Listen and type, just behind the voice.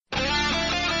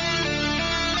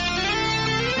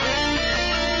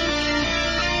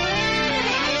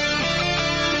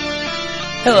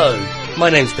Hello, my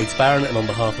name's Peter Barron, and on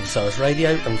behalf of Cyrus Radio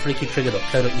and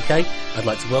freakytrigger.co.uk, I'd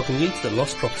like to welcome you to the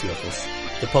Lost Property Office,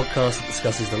 the podcast that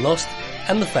discusses the lost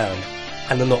and the found,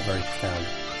 and the not very profound.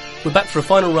 We're back for a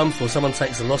final run before someone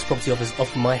takes the Lost Property Office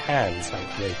off my hands,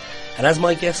 thankfully. And as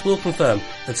my guests will confirm,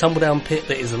 the tumble-down pit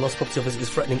that is the Lost Property Office is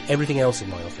threatening everything else in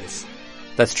my office.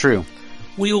 That's true.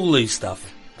 We all lose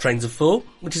stuff. Trains of thought,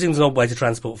 which seems an odd way to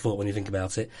transport thought when you think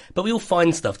about it. But we all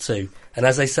find stuff too. And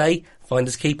as they say,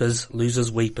 finders keepers,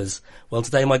 losers weepers. Well,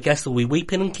 today my guest will be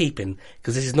weeping and keeping,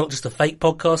 because this is not just a fake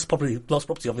podcast, Lost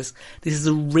Property Office. This is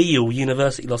a real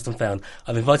University Lost and Found.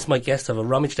 I've invited my guests to have a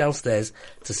rummage downstairs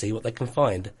to see what they can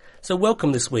find. So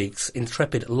welcome this week's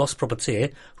intrepid Lost Propertier,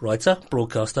 writer,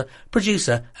 broadcaster,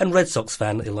 producer, and Red Sox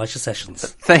fan, Elisha Sessions.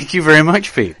 Thank you very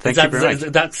much, Pete. Thank you very much.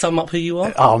 Does that sum up who you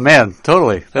are? Oh man,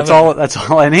 totally. That's all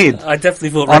I need. I definitely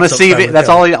thought on Red a Sox CV. fan That's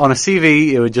all. On a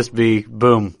CV, it would just be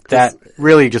boom. That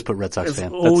really just put Red Sox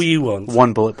fan. All you want.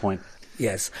 One bullet point.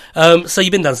 Yes. So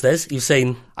you've been downstairs. You've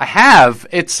seen. I have.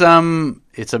 It's amazing.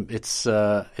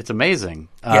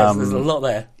 Yes, there's a lot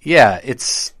there. Yeah,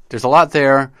 there's a lot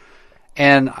there,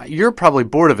 and you're probably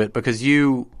bored of it because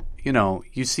you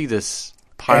see this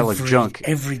pile of junk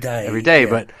every day.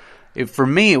 Yeah. But for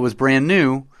me, it was brand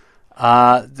new.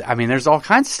 There's all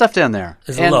kinds of stuff down there.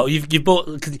 There's a lot. You've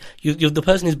bought. You're the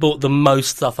person who's bought the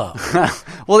most stuff up.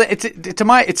 Well,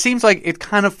 it seems like it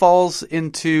kind of falls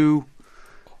into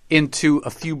a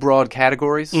few broad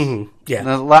categories. Mm-hmm. Yeah.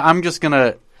 Now, I'm just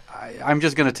gonna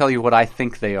tell you what I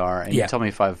think they are, and you tell me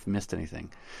if I've missed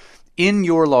anything. In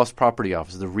your lost property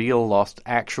office, the real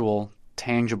actual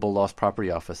tangible lost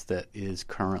property office that is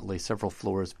currently several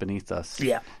floors beneath us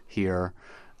here,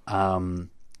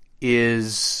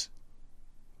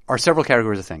 are several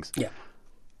categories of things. Yeah.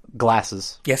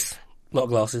 Glasses. Yes. A lot of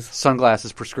glasses.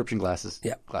 Sunglasses, prescription glasses.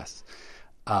 Yeah. Glasses.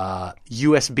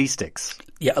 USB sticks.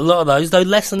 Yeah, a lot of those, though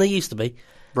less than they used to be.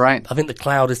 Right. I think the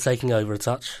cloud is taking over a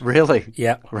touch. Really?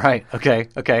 Yeah. Right. Okay.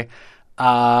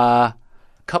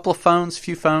 Couple of phones,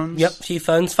 few phones. Yep, few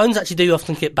phones. Phones actually do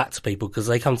often get back to people because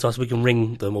they come to us, we can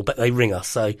ring them, or they ring us,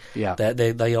 so they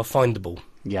are findable.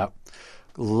 Yep.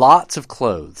 Lots of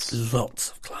clothes.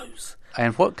 Lots of clothes.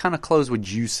 And what kind of clothes would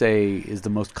you say is the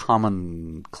most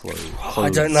common clothes? I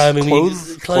don't know. I mean,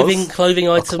 clothing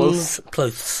items,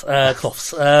 cloths.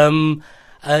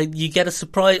 You get a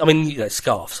surprise. I mean,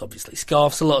 scarves, obviously.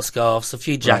 Scarves, a lot of scarves, a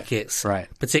few jackets. Right.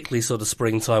 Particularly sort of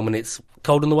springtime when it's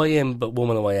cold on the way in, but warm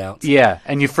on the way out. Yeah,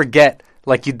 and you forget,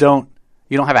 like you don't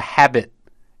have a habit.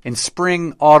 In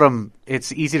spring, autumn,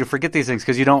 it's easy to forget these things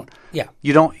because you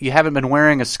haven't been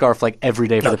wearing a scarf like every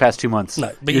day for the past 2 months.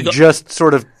 No, but you're just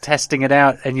sort of testing it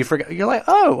out, and you forget. You're like,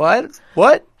 oh,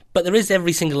 what? But there is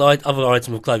every single other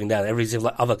item of clothing down, every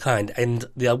single other kind, and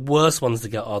the worst ones to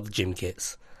get are the gym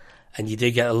kits. And you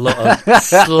do get a lot of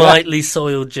slightly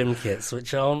soiled gym kits,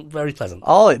 which aren't very pleasant.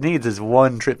 All it needs is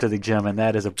one trip to the gym, and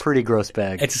that is a pretty gross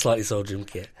bag. It's a slightly soiled gym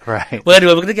kit. Right. Well,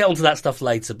 anyway, we're going to get onto that stuff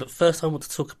later, but first I want to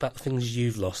talk about the things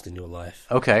you've lost in your life.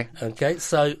 Okay. Okay,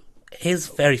 so here's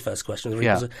the very first question.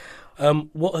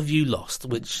 What have you lost,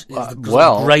 which is the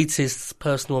greatest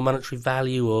personal or monetary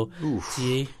value or to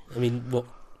you? I mean, what?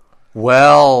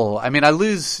 Well, I mean, I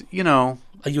lose, Are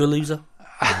you a loser?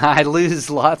 I lose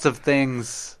lots of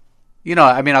things.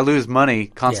 I lose money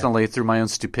constantly through my own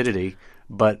stupidity,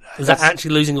 but... Is that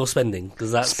actually losing or spending?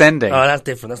 Because that's spending. Oh, that's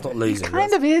different. That's not losing. It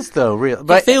kind of is, though, really.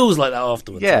 But it feels like that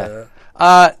afterwards. Yeah.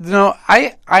 I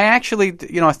actually,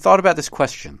 I thought about this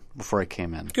question before I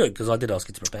came in. Good, because I did ask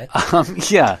you to prepare.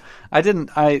 Yeah. I didn't,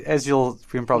 as you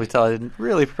can probably tell, I didn't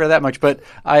really prepare that much, but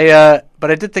I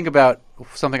did think about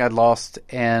something I'd lost,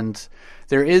 and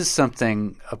there is a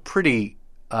pretty...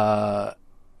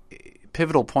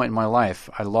 pivotal point in my life.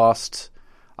 I lost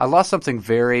something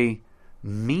very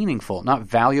meaningful, not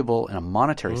valuable in a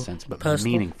monetary sense, but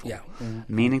personal? Meaningful. Yeah.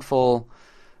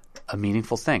 A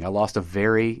meaningful thing. I lost a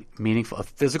very meaningful, a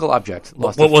physical object.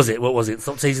 What was it? What was it?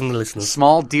 Stop teasing the listeners.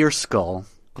 Small deer skull.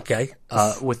 Okay.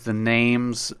 With the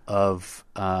names of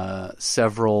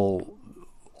several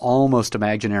almost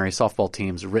imaginary softball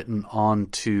teams written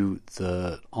onto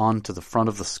the front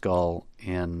of the skull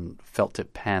in felt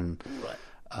tip pen. Right.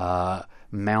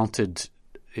 Mounted.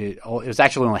 It was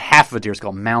actually only half of a deer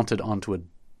skull mounted onto a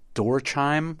door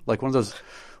chime, like one of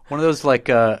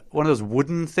those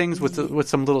wooden things with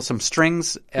some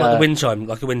strings, like a wind chime.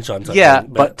 Type yeah,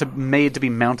 thing, but made to be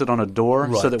mounted on a door,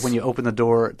 right. So that when you open the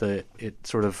door, it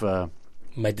sort of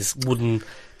made this wooden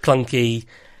clunky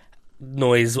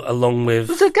noise along with...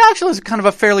 It actually was kind of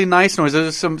a fairly nice noise.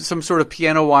 There's some sort of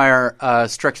piano wire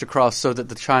stretched across so that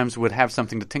the chimes would have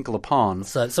something to tinkle upon.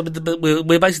 So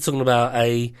we're basically talking about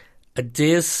a A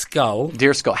deer's skull.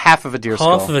 Deer skull, half of a deer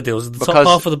skull. Half of a deer. The top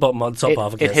half of the bottom, the top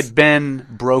half, I guess. It had been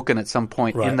broken at some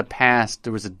point in the past.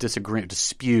 There was a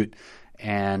dispute,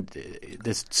 and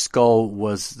this skull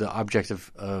was the object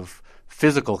of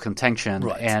physical contention,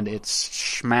 and it's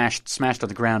smashed on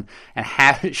the ground, and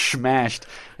half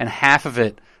of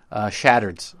it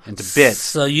shattered into bits.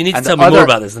 So you need to tell me more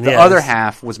about this. The other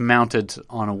half was mounted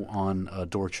on a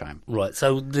door chime. Right.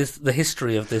 So the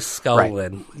history of this skull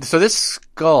then. So this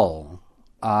skull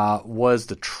was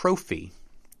the trophy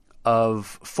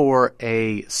for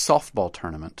a softball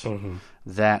tournament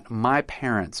that my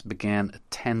parents began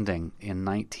attending in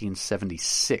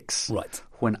 1976. Right.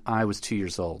 When I was 2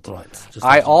 years old. Right.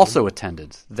 I also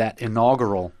attended that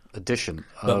inaugural edition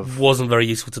of... But wasn't very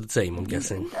useful to the team, I'm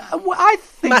guessing. I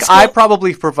think I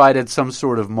probably provided some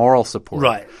sort of moral support.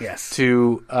 Right, yes.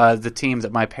 To the team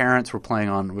that my parents were playing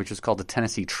on, which was called the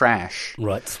Tennessee Trash.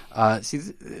 Right. See,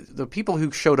 the people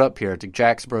who showed up here to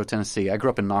Jacksboro, Tennessee, I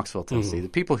grew up in Knoxville, Tennessee. The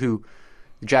people who...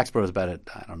 Jacksboro is about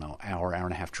hour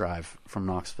and a half drive from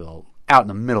Knoxville, out in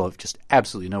the middle of just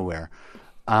absolutely nowhere.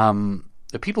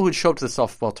 The people who'd show up to the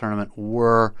softball tournament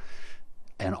were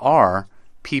and are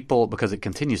people, because it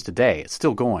continues today. It's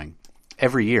still going.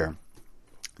 Every year,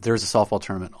 there's a softball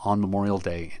tournament on Memorial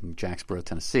Day in Jacksboro,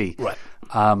 Tennessee. Right.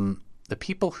 The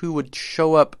people who would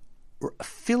show up were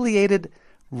affiliated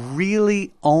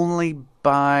really only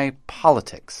by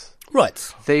politics.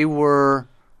 Right. They are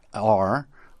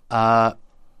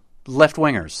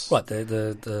left-wingers. Right,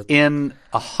 the in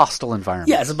a hostile environment.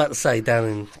 Yeah, I was about to say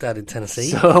down in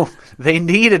Tennessee. So they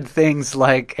needed things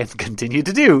like, and continue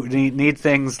to need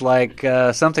things like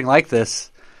something like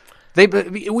this.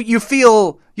 You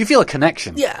feel a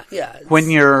connection. Yeah.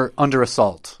 When you're under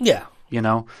assault. Yeah. You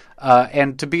know,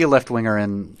 and to be a left-winger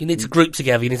and you need to group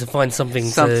together. You need to find something.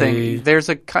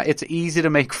 It's easy to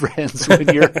make friends when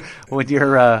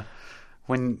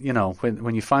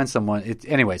you find someone.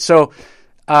 Anyway, so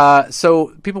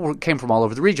people came from all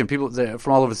over the region,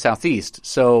 from all over the Southeast.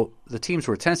 So the teams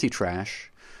were Tennessee Trash,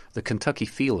 the Kentucky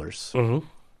Feelers,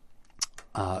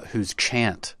 whose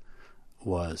chant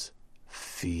was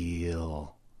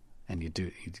 "feel," and you do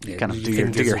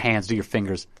your hands, do your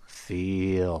fingers,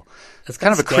 feel. It's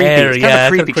kind of a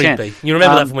creepy chant. You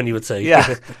remember that from when you were 2.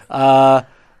 Yeah.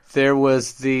 There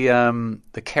was the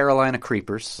Carolina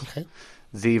Creepers,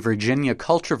 the Virginia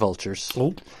Culture Vultures.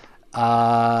 Ooh.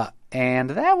 And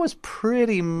that was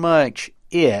pretty much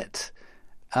it.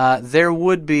 There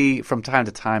would be, from time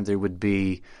to time,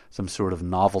 some sort of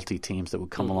novelty teams that would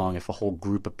come along if a whole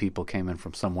group of people came in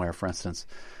from somewhere. For instance,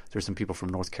 there's some people from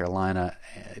North Carolina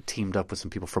teamed up with some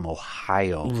people from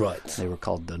Ohio. Right. They were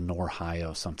called the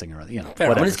Norhio something or other.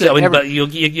 Whatever. But you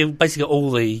basically got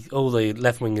all the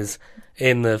left wingers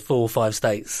in the 4 or 5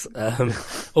 states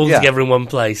all together in one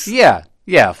place. Yeah.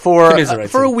 Yeah, for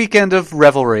a weekend of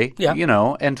revelry,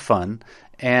 and fun,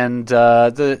 and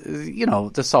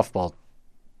the softball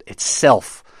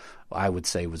itself, I would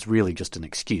say, was really just an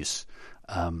excuse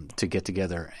to get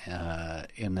together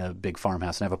in a big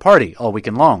farmhouse and have a party all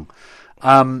weekend long.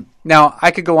 Now,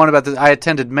 I could go on about this. I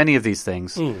attended many of these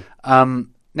things.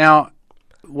 Now,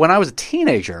 when I was a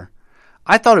teenager,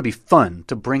 I thought it'd be fun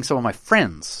to bring some of my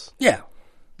friends. Yeah.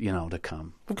 To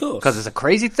come. Of course. Because it's a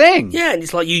crazy thing. Yeah, and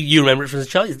it's like you remember it from as a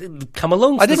child. Come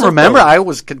along. I didn't remember. I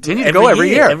was continuing to go every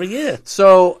year. Every year.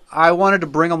 So I wanted to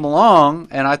bring them along,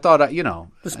 and I thought, at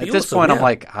this point, I'm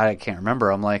like, I can't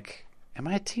remember. I'm like, am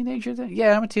I a teenager then?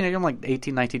 Yeah, I'm a teenager. I'm like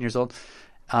 18, 19 years old.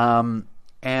 So I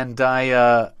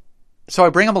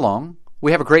bring them along.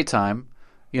 We have a great time.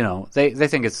 They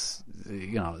think it's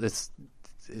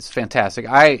fantastic.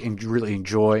 I really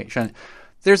enjoy.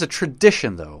 There's a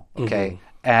tradition, though, okay,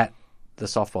 at the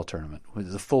softball tournament,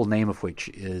 the full name of which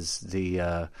is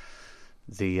the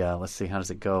let's see, how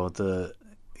does it go?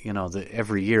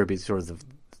 Every year be sort of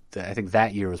I think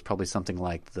that year was probably something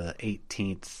like the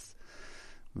 18th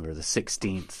or the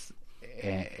 16th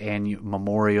annual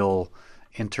Memorial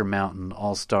Intermountain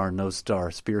All-Star No-Star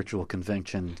Spiritual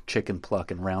Convention Chicken Pluck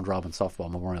and Round Robin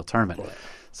Softball Memorial Tournament,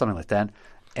 something like that.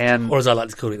 Or as I like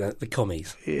to call it, the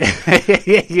commies.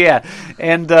 Yeah.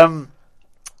 And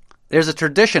there's a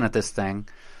tradition at this thing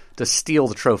to steal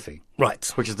the trophy. Right.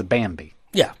 Which is the Bambi.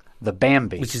 Yeah. The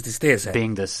Bambi. Which is this deer's head.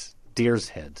 Being this deer's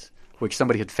head, which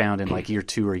somebody had found in like year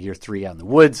 2 or year 3 out in the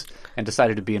woods and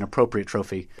decided to be an appropriate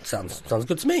trophy. Sounds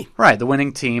good to me. Right. The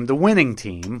winning team,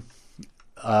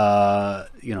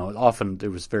 often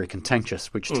it was very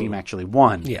contentious which team actually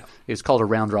won. Yeah. It was called a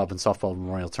round robin softball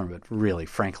memorial tournament. Really,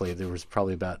 frankly, there was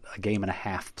probably about a game and a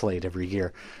half played every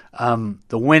year.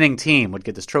 The winning team would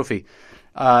get this trophy.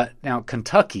 Now,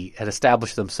 Kentucky had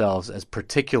established themselves as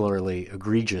particularly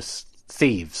egregious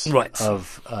thieves Right.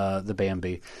 of the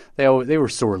Bambi. They were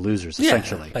sore losers,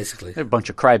 essentially. Basically. They're a bunch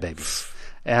of crybabies.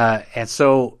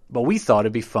 But we thought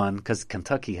it'd be fun because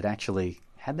Kentucky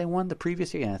had they won the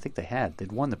previous year? Yeah, I think they had.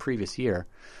 They'd won the previous year.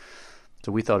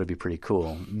 So we thought it'd be pretty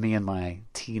cool. Me and my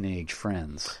teenage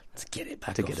friends. To get it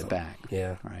back.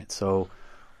 Yeah. Right. So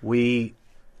we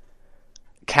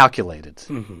calculated.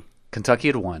 Mm-hmm. Kentucky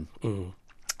had won. Mm-hmm.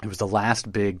 It was the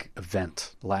last big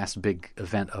event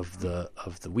of the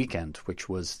weekend, which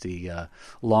was the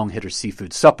Long Hitter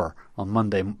Seafood Supper on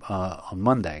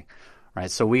Monday.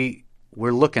 Right. So we're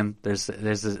looking. There's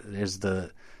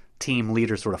the team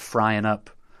leader sort of frying up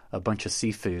a bunch of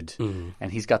seafood,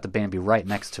 and he's got the Bambi right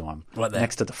next to him,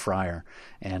 next to the fryer.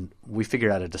 And we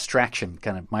figured out a distraction.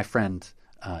 Kind of, my friend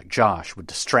Josh would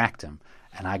distract him,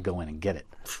 and I'd go in and get it.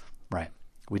 Right.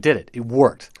 We did it. It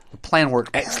worked. The plan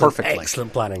worked perfectly.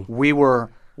 Excellent planning. We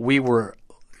were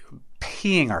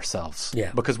peeing ourselves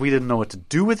because we didn't know what to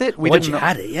do with it. We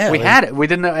had it, yeah. We had it. We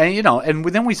didn't know, and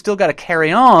then we still got to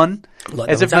carry on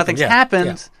as if nothing's happened.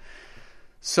 Yeah.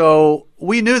 So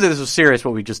we knew that this was serious,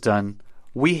 what we'd just done.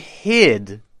 We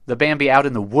hid the Bambi out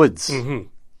in the woods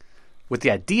with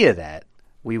the idea that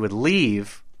we would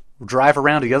leave, drive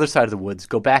around to the other side of the woods,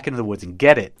 go back into the woods and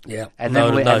get it. Yeah. And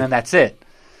then that's it.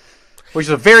 Which is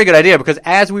a very good idea because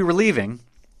as we were leaving,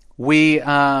 we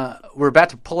were about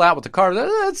to pull out with the car.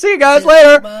 See you guys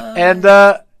later.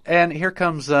 Bye. And here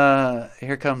comes a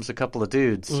couple of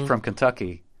dudes from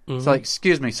Kentucky. It's like,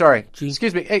 excuse me, sorry.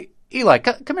 Excuse me. Hey, Eli,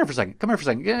 come here for a second.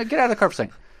 Get out of the car for a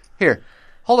second. Here.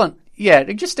 Hold on. Yeah,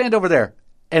 just stand over there.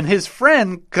 And his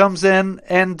friend comes in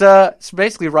and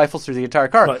basically rifles through the entire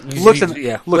car. Looks in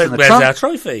the trunk. Our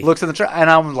trophy? Looks in the trunk. And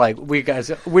I'm like,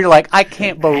 we're like, I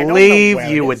can't believe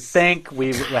you would think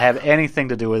we have anything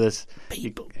to do with this.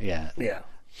 People. Yeah.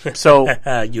 So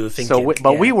you were thinking.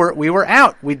 We were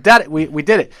out. We did it. We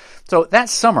did it. So that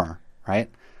summer, right?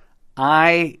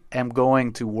 I am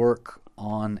going to work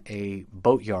on a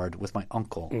boatyard with my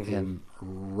uncle in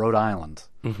Rhode Island.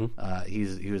 Mm-hmm.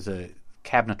 He was a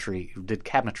cabinetry who did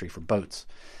cabinetry for boats.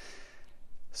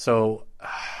 So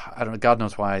I don't know. God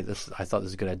knows why I thought this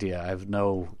was a good idea. I have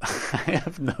no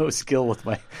skill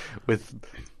with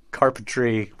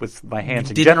carpentry with my hands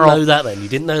in general. You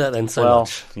didn't know that then so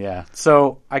much. Yeah.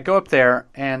 So I go up there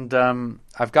and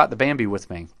I've got the Bambi with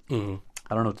me. Mm-hmm.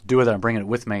 I don't know what to do with it. I'm bringing it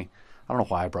with me. I don't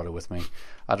know why I brought it with me.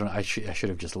 I don't know. I should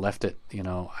have just left it. I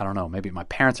don't know. Maybe at my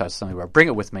parents' house or something. Where I bring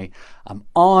it with me. I'm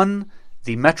on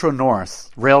the Metro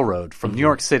North Railroad from New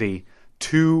York City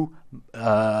to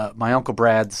my Uncle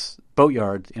Brad's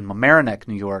boatyard in Mamaroneck,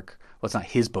 New York. Well, it's not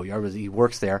his boatyard, but he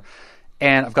works there.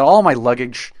 And I've got all my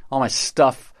luggage, all my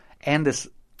stuff, and this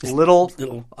little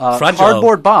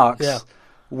cardboard box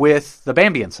with the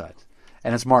Bambi inside.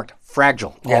 And it's marked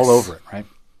fragile all over it, right?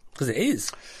 Because it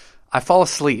is. I fall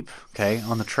asleep,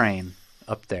 on the train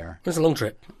up there. It's a long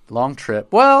trip. Long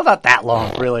trip. Well, not that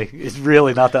long, really. It's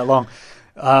really not that long.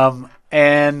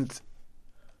 And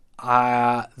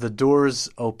the doors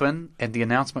open, and the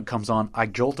announcement comes on. I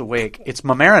jolt awake. It's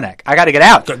Mamaroneck. I got to get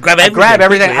out. Grab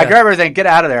everything. I grab everything. Get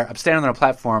out of there. I'm standing on a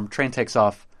platform. Train takes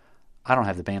off. I don't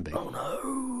have the Bambi. Oh,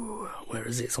 no. Where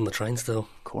is it? It's on the train still.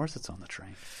 Of course it's on the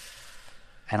train.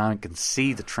 And I can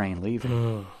see the train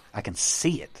leaving. I can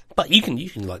see it. But you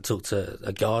can like talk to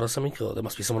a guard or something, or there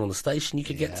must be someone on the station you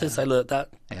could get to say, look, that.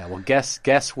 Yeah, well,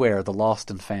 guess where the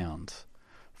lost and found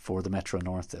for the Metro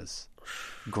North is?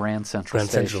 Grand Central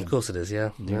Station. Central, of course it is,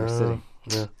 yeah. New York City.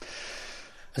 Yeah.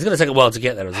 It's going to take a while to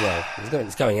get there as well.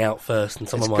 It's going out first, and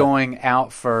someone might. Going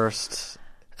out first.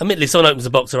 Admittedly, someone opens a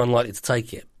box, they're unlikely to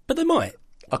take it, but they might.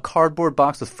 A cardboard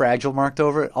box with fragile marked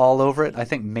over it, all over it. I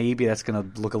think maybe that's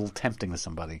going to look a little tempting to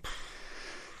somebody.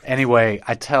 Anyway,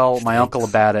 I tell my uncle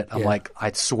about it. I'm like,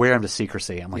 I swear him to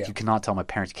secrecy. I'm like, you cannot tell my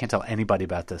parents. You can't tell anybody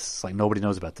about this. It's like nobody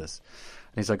knows about this.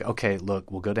 And he's like, okay,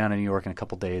 look, we'll go down to New York in a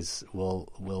couple days. We'll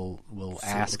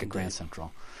ask at Grand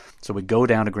Central. So we go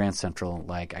down to Grand Central,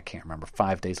 like, I can't remember,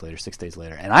 5 days later, 6 days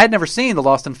later. And I had never seen the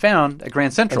Lost and Found at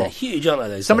Grand Central. And they're huge, aren't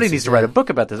they? Somebody needs to write a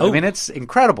book about this. I mean, it's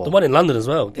incredible. The one in London as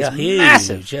well. It's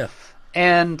massive. Yeah.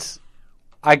 And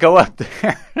I go up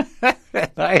there. And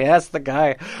I ask the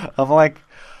guy, I'm like,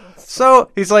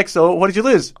 so he's like, so what did you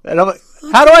lose? And I'm like,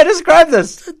 how do I describe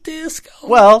this? It's a deer skull.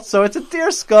 Well, so it's a deer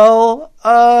skull.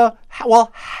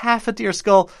 Half a deer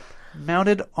skull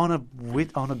mounted on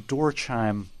a door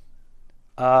chime.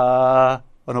 On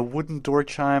a wooden door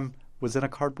chime was in a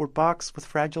cardboard box with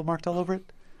fragile marked all over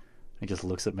it. He just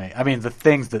looks at me. I mean, the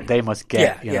things that they must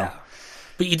get. You know.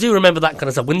 But you do remember that kind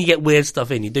of stuff. When you get weird stuff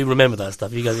in, you do remember that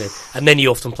stuff. You go, and then you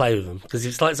often play with them because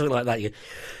it's like something like that.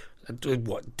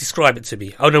 What? Describe it to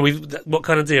me. Oh no, what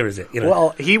kind of deer is it? You know? Well,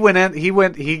 he went in.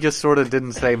 He just sort of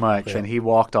didn't say much, and he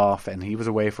walked off, and he was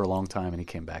away for a long time, and he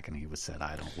came back, and he said,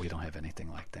 we don't have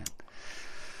anything like that.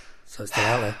 So it's still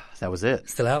out there. That was it.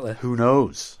 Still out there. Who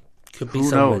knows? Could be. Who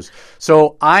somewhere. knows?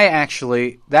 So I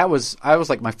was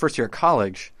like my first year at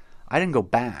college. I didn't go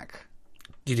back.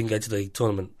 You didn't go to the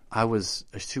tournament. I was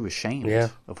too ashamed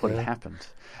of what had happened,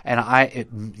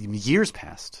 and years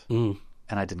passed, and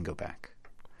I didn't go back.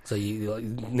 So you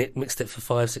mixed it for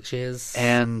 5-6 years,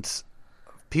 and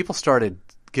people started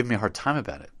giving me a hard time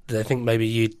about it. Did they think maybe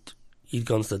you'd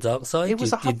gone to the dark side? It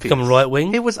was obvious. You'd become right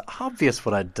wing. It was obvious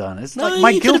what I'd done. It's no, like my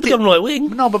you could have become right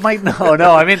wing. No, but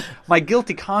no. I mean, my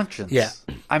guilty conscience. Yeah.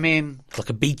 I mean, it's like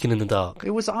a beacon in the dark.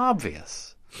 It was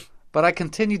obvious, but I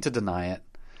continued to deny it,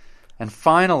 and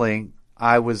finally,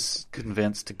 I was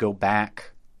convinced to go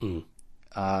back to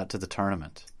the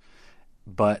tournament,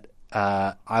 but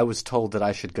I was told that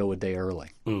I should go a day early.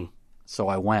 So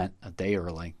I went a day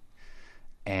early,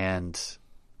 and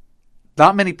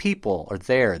not many people are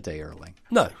there a day early.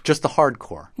 No. Just the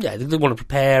hardcore. Yeah, they want to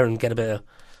prepare and get a bit of...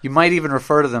 You might even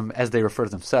refer to them, as they refer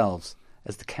to themselves,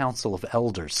 as the Council of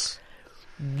Elders.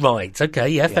 Right, okay,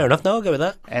 yeah, fair enough. No, I'll go with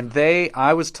that. And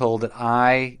I was told that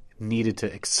I needed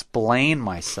to explain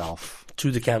myself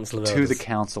to the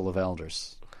Council of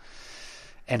Elders.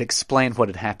 And explain what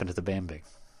had happened to the Bambi.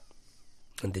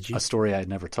 And did you? A story I had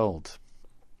never told.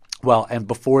 Well, and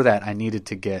before that, I needed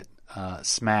to get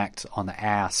smacked on the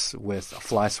ass with a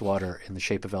fly swatter in the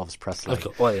shape of Elvis Presley. Okay.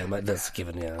 Well, yeah, that's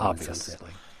given, yeah. Obviously.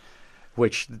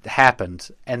 Which happened.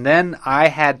 And then I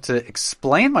had to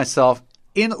explain myself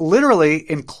literally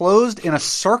enclosed in a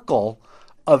circle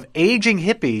of aging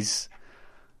hippies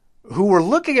who were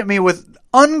looking at me with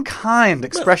unkind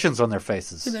expressions on their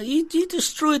faces. You know, you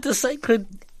destroyed the sacred...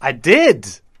 I did.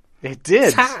 It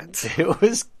did. Tat. It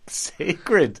was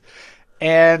sacred.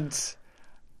 And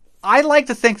I like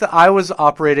to think that I was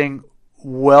operating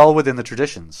well within the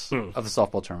traditions of the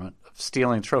softball tournament, of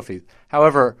stealing trophies.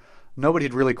 However, nobody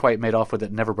had really quite made off with it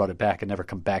and never brought it back and never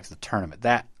come back to the tournament.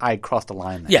 That, I crossed a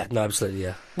line there. Yeah, no, absolutely,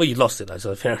 yeah. Well, you lost it, though,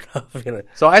 so fair enough. You know.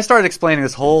 So I started explaining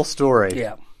this whole story.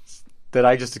 Yeah. That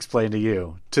I just explained to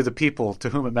you, to the people to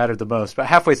whom it mattered the most. But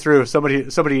halfway through,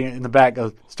 somebody in the back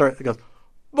goes,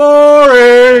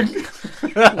 boring!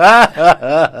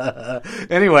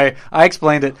 Anyway, I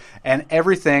explained it, and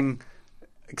everything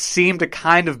seemed to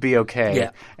kind of be okay.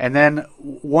 Yeah. And then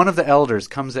one of the elders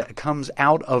comes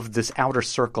out of this outer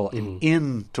circle and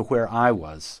into where I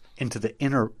was, into the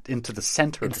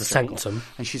center of the circle. Sanctum.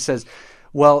 And she says,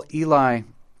 well, Eli,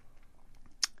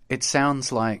 it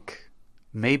sounds like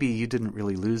maybe you didn't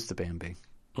really lose the Bambi.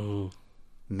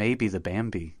 Maybe the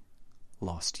Bambi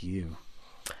lost you.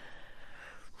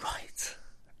 Right.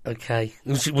 Okay.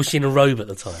 Was she in a robe at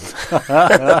the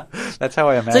time? That's how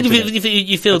I imagine it.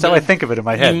 You feel That's how I think of it in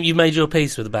my head. You made your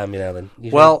peace with the Bambi now then?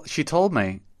 Well, she told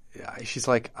me, she's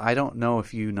like, I don't know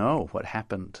if you know what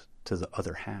happened to the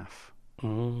other half.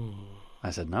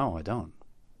 I said, no, I don't.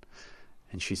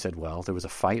 And she said, well, there was a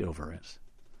fight over it.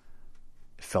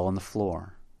 It fell on the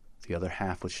floor. The other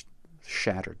half was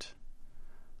shattered.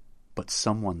 But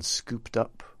someone scooped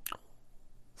up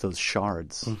those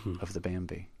shards of the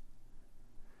Bambi.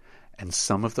 And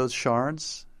some of those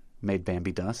shards made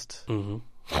Bambi dust,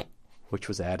 which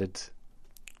was added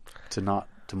to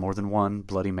more than one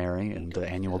Bloody Mary and the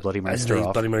annual Bloody Mary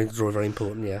draw. Bloody Mary draw, very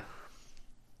important, yeah.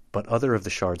 But other of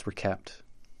the shards were kept,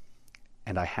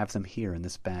 and I have them here in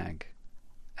this bag,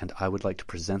 and I would like to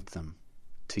present them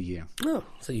to you. Oh,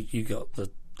 so you got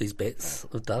these bits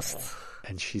of dust.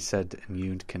 And she said, and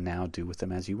you can now do with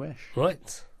them as you wish.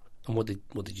 Right. And what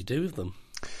did you do with them?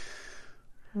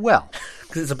 Well,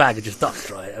 because it's a bag of just dust,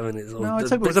 right? I mean, it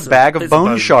was a bag of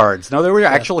bone shards. No, they were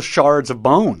actual shards of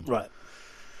bone. Right.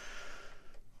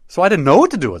 So I didn't know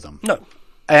what to do with them. No.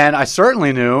 And I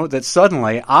certainly knew that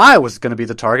suddenly I was going to be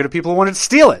the target of people who wanted to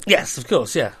steal it. Yes, of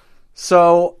course, yeah.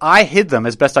 So I hid them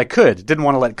as best I could. Didn't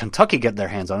want to let Kentucky get their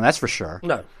hands on them, that's for sure.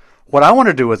 No. What I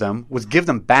wanted to do with them was give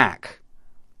them back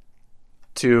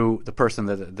to the person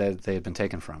that they had been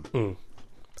taken from.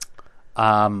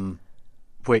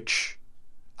 Which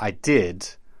I did,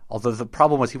 although the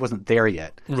problem was he wasn't there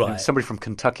yet. Right. And somebody from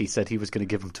Kentucky said he was going to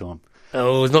give them to him.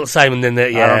 Oh, it's not the same. And then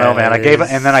yeah, I don't know, man. I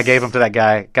gave him to that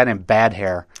guy named Bad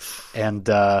Hair, and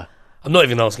I'm not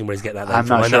even asking where he's getting that name I'm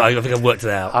from. not sure. I think I've worked it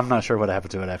out. I'm not sure what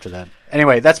happened to it after that.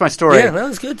 Anyway, that's my story. Yeah, no,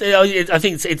 that's good. I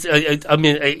think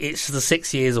it's the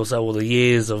 6 years or so, or the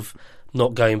years of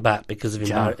not going back because of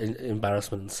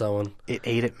embarrassment and so on. It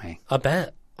ate at me. I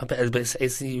bet. But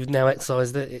it's you've now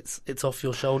excised it. It's off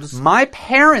your shoulders. My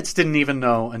parents didn't even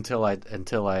know until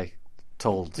I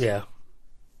told. Yeah.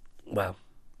 Wow.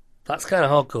 That's kind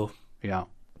of hardcore. Yeah.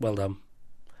 Well done.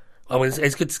 I mean,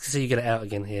 it's good to see you get it out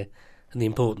again here, and the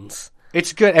importance.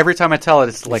 It's good. Every time I tell it,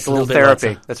 it's like a little therapy.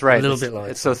 Lighter. That's right. A little bit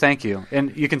lighter. So thank you.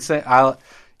 And you can say,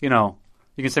 you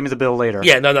can send me the bill later.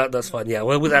 Yeah, no, that's fine. Yeah,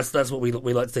 well, that's what we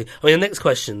like to do. I mean, the next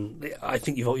question, I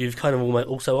think you've kind of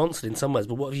also answered in some ways,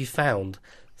 but what have you found?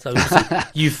 So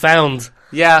you found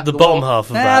the bottom half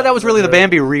of that. That was really the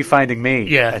Bambi refinding me.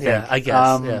 Yeah, I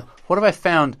guess. Yeah. What have I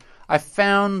found? I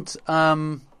found,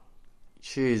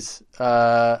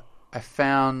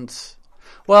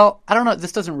 well, I don't know.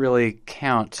 This doesn't really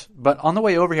count. But on the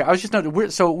way over here, I was just noting.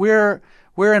 We're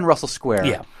in Russell Square.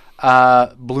 Yeah.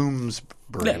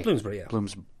 Bloomsbury. Yeah, Bloomsbury. Yeah.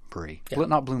 Bloomsbury. Yeah.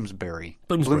 Not Bloomsbury.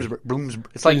 Bloomsbury.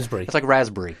 It's like Bloomsbury. It's like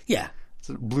raspberry. Yeah. It's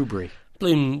blueberry.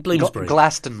 Bloomsbury.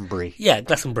 Glastonbury. Yeah,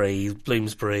 Glastonbury,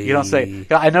 Bloomsbury. You don't say.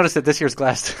 I noticed that this year's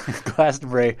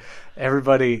Glastonbury,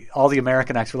 everybody, all the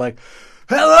American acts were like,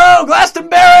 "Hello,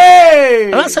 Glastonbury!"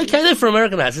 And that's okay though for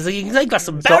American accents. You can say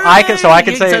Glastonbury. So I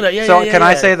can say that. Yeah, can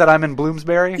I say that I'm in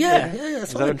Bloomsbury? Yeah,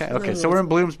 that's fine. Okay. Okay. So we're in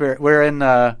Bloomsbury. We're in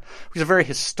which is a very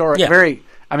historic,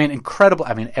 incredible.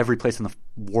 I mean, every place in the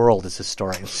world is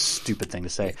historic. It's a stupid thing to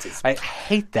say. I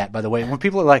hate that, by the way. When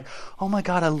people are like, "Oh my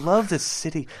God, I love this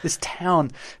city, this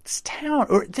town,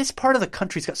 or this part of the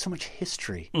country's got so much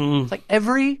history." It's like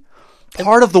every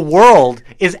part of the world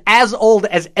is as old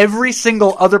as every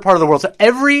single other part of the world. So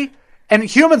and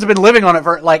humans have been living on it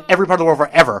for like every part of the world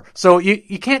forever. So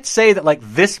you can't say that like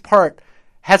this part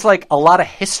has like a lot of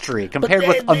history compared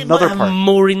with another part.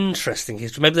 More interesting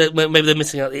history. Maybe they're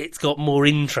missing out. It's got more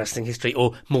interesting history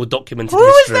or more documented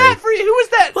history. Who is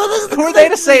that? Well, who are they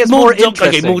to say is more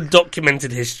interesting? Okay, more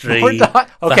documented history.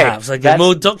 Perhaps.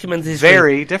 More documented history.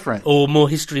 Very different. Or more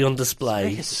history on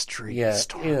display. Historical.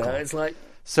 Yeah, it's like.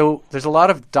 So there's a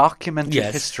lot of documented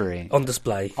history on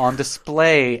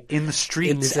display in the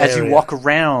streets as you walk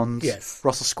around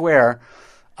Russell Square.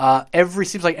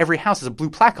 Seems like every house has a blue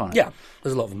plaque on it. Yeah,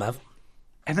 there's a lot of them have.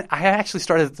 And I actually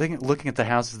started looking at the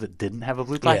houses that didn't have a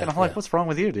blue plaque, and I'm like, "What's wrong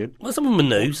with you, dude?" Well, some of them are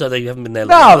new, so they haven't been there.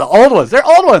 No, the old ones. They're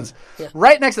old ones. Yeah.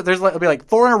 Right next to it, there'll be like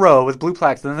 4 in a row with blue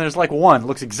plaques, and then there's like one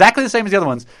looks exactly the same as the other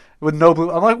ones with no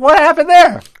blue. I'm like, what happened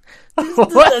there? There's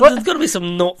got to be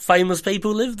some not famous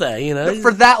people live there, you know.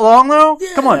 For that long, though?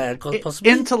 Yeah, come on.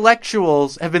 Possibly.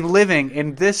 Intellectuals have been living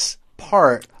in this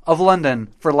part of London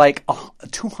for like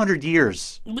 200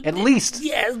 years, at least.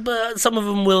 Yeah, but some of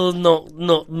them will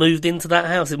not moved into that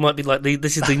house. It might be like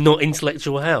this is the not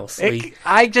intellectual house. Only the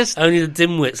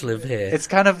dimwits live here. It's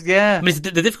kind of I mean,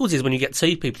 the difficulty is when you get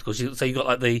two people, because you got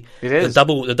like the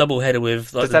double header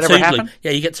with like Does that ever happen?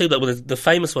 Yeah, you get two. Well, the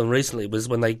famous one recently was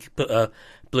when they put a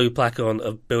blue plaque on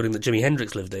a building that Jimi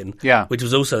Hendrix lived in, which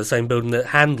was also the same building that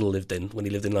Handel lived in when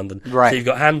he lived in London. Right. So you've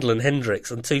got Handel and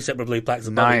Hendrix and two separate blue plaques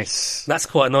above. Nice. That's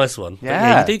quite a nice one.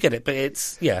 Yeah. You do get it, but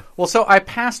it's Well, so I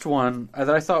passed one that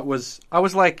I thought I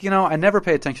was like, I never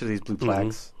pay attention to these blue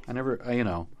plaques. I never,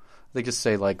 they just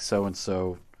say like so and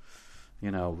so,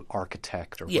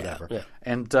 architect or whatever. Yeah.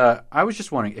 And I was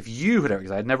just wondering if you had ever,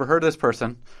 because I had never heard of this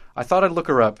person. I thought I'd look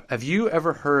her up. Have you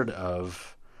ever heard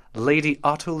of Lady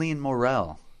Ottoline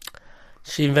Morell?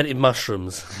 She invented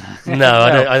mushrooms. No,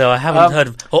 I haven't heard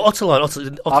of. Or Ottoline.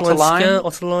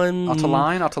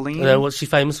 What's she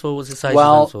famous for? What's it say?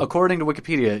 Well, according to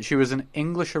Wikipedia, she was an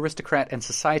English aristocrat and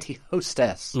society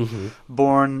hostess.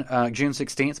 Born June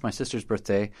 16th, my sister's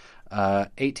birthday,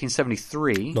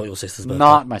 1873. Not your sister's birthday.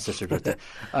 Not my sister's birthday.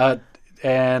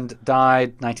 And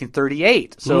died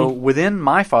 1938. So within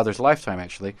my father's lifetime,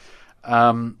 actually.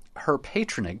 Her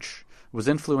patronage was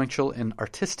influential in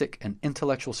artistic and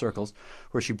intellectual circles,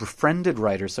 where she befriended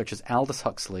writers such as Aldous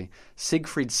Huxley,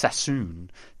 Siegfried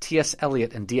Sassoon, T.S.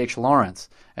 Eliot, and D.H. Lawrence,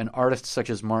 and artists such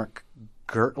as Mark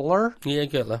Gertler,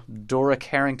 Dora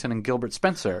Carrington, and Gilbert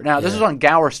Spencer. Now, this is on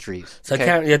Gower Street. So,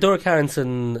 Dora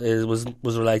Carrington was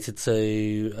related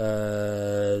to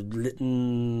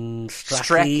Lytton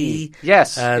Strachey.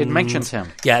 Yes, it mentions him.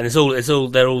 Yeah, and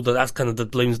that's kind of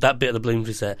that bit of the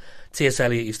Bloomsbury set. T.S.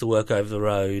 Eliot used to work over the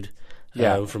road.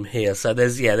 From here, so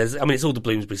there's it's all the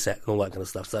Bloomsbury set and all that kind of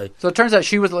stuff. So it turns out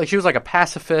she was like a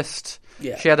pacifist.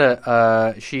 Yeah. She had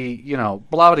blah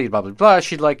blah blah blah blah.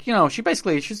 She's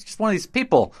just one of these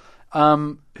people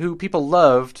who people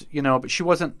loved, but she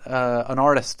wasn't an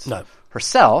artist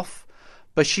herself,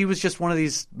 but she was just one of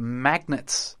these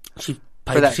magnets. She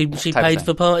paid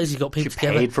for parties. You got people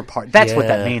together. She paid for parties. That's what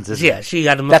that means, isn't it? Yeah, she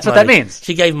had enough That's money. What that means.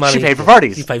 She gave money. She paid for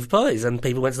parties. She paid for parties, and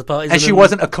people went to the parties. And she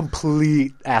wasn't a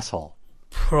complete asshole.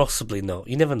 Possibly not.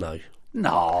 You never know.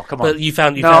 No, come on. But you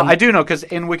found. I do know, because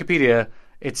in Wikipedia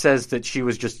it says that she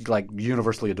was just like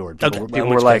universally adored. People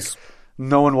were like,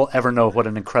 no one will ever know what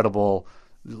an incredible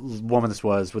woman this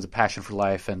was with a passion for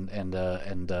life, and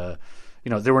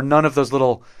there were none of those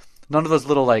little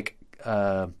like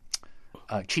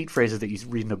cheat phrases that you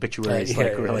read in obituaries,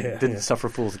 didn't suffer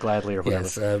fools gladly or whatever.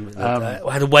 Yes, had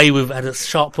a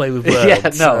sharp way with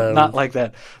words. Not like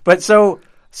that. But so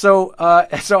I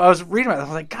was reading about it. I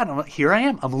was like, God, here I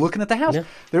am. I'm looking at the house.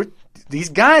 Yeah. These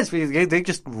guys, they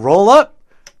just roll up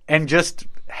and just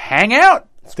hang out.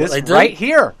 This right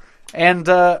here. And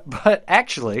but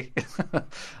actually, I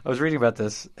was reading about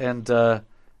this, and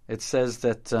it says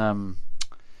that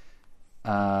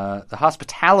the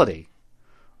hospitality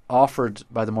offered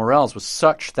by the Morels was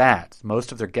such that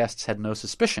most of their guests had no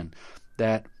suspicion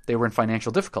that they were in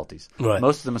financial difficulties. Right.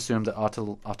 Most of them assumed that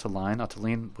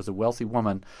Ottoline was a wealthy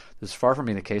woman. This is far from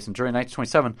being the case. And during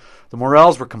 1927, the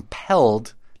Morels were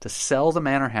compelled to sell the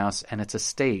manor house and its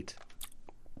estate.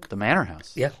 The manor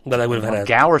house. Yeah, but they would have had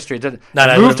Gower Street.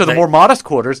 Moved to the more modest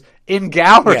quarters in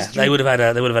Gower Street. They would have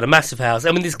had a massive house.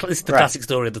 I mean, this is the classic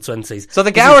story of the 20s. So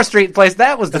the Gower Street place,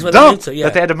 that was the dump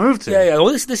that they had to move to. Yeah. Well,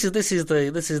 this is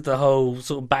the whole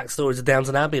sort of backstory to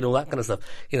Downton Abbey and all that kind of stuff.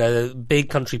 The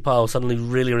big country pile suddenly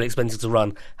really, really expensive to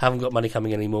run. Haven't got money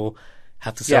coming anymore.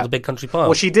 Have to sell the big country pile.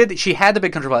 Well, she did. She had the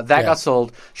big country pile that got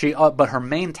sold. But her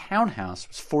main townhouse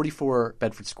was 44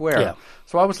 Bedford Square. Yeah.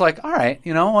 So I was like, all right,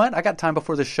 you know what? I got time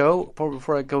before the show.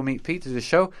 Before I go meet Pete to the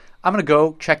show, I'm going to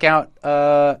go check out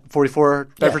 44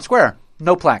 Bedford Square.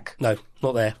 No plaque. No,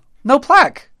 not there. No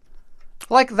plaque.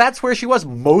 Like that's where she was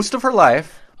most of her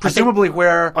life. Presumably,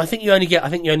 I think you're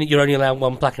only allowed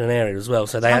one plaque in an area as well.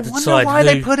 So they had to decide. I wonder why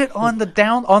they put it on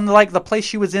the place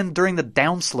she was in during the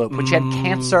downslope, when she had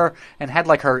cancer and had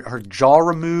like her jaw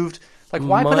removed. Like,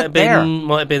 why put it there?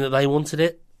 Might have been that they wanted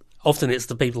it. Often it's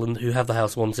the people who have the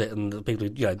house want it, and the people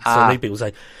so many people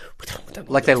say, we don't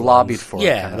like they lobbied for it.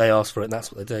 Yeah, they asked for it, and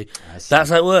that's what they do.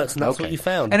 That's how it works, and that's what you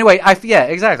found. Anyway,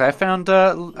 exactly. I found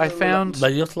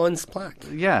Lady Ottoline's plaque.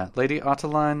 Yeah, Lady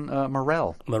Ottoline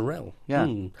Morel. Morel. Yeah.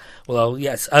 Well,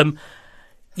 yes.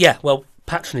 Well,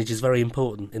 patronage is very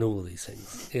important in all of these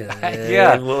things.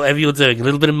 Yeah. Whatever you're doing, a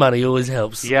little bit of money always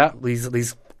helps. Yeah.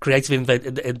 These creative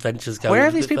adventures going. Where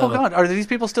have these people gone? Are these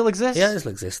people still exist? Yeah, they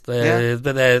still exist. But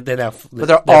they're now. But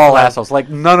they're all assholes. Like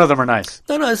none of them are nice.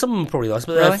 No, some of them are probably nice,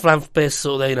 but they're philanthropists,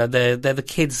 or they're the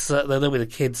kids. They'll be the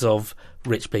kids of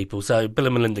rich people. So Bill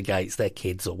and Melinda Gates, their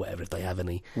kids or whatever, if they have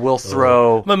any, will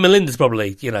throw. Melinda's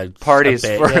probably parties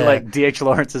for like D.H.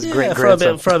 Lawrence's great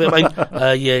grandson. For a bit.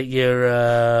 I mean, you're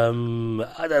I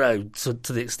don't know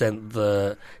to the extent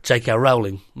that J.K.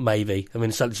 Rowling maybe. I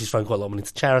mean, certainly she's thrown quite a lot of money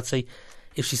to charity.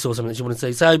 If she saw something that she wanted to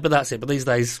do. So, but that's it. But these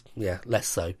days, less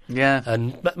so. Yeah.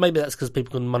 And maybe that's because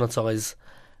people can monetize,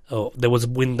 or there was a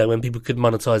window when people could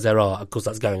monetize their art. Of course,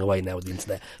 that's going away now with the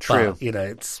internet. True. But,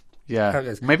 it's... Yeah. How it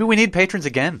goes. Maybe we need patrons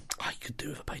again. I could do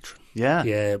with a patron. Yeah.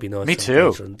 Yeah, it'd be nice. Me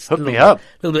too. Hook me up. A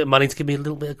little bit of money to give me a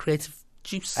little bit of creative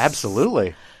juice.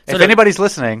 Absolutely. So if anybody's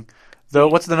listening... Though,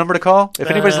 what's the number to call? If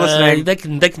anybody's listening... They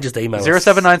can just email us.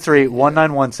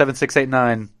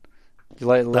 0793-191-7689.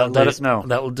 Let us know.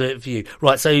 That will do it for you.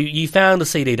 Right, so you found a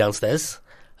CD downstairs.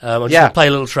 I'm just going to play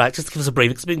a little track just to give us a brief.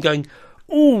 It's been going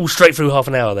straight through half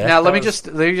an hour there. Now, let me just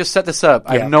set this up.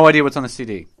 I have no idea what's on the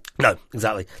CD. No,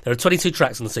 exactly. There are 22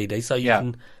 tracks on the CD, so you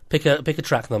can pick a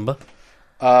track number.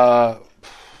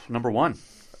 Number 1.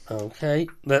 Okay,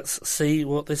 let's see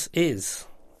what this is.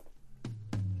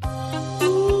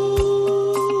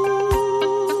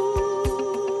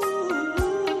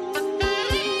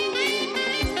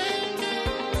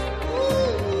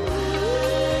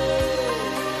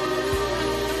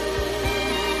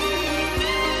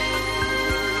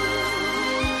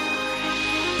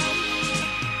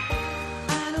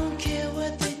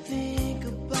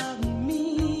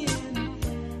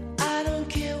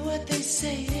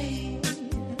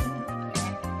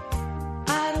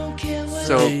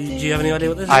 So, do you have any idea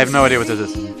what this is? I have no idea what this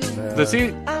is.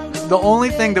 The only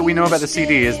thing that we know about the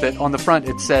CD is that on the front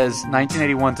it says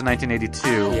 1981 to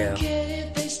 1982. Yeah.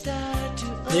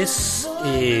 This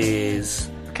is...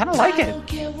 I kind of like it.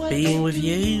 Being With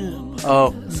You.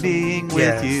 Oh, Being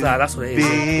With You. That's what it is.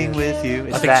 Being With You.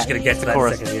 I think she's going to get to that in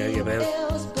a second. Yeah, man.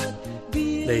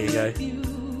 There you go.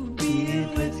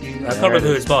 I can't remember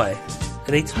who it's by.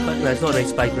 It's not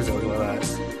Anita Baker, is it? Or anything like that.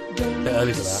 It's a bit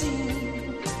early for that.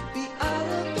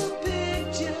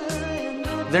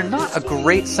 They're not a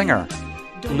great singer.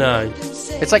 No.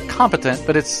 It's like competent,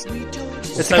 but it's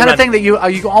the kind of thing that you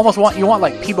almost want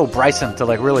like Peebo Bryson to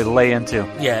like really lay into.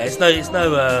 Yeah, it's no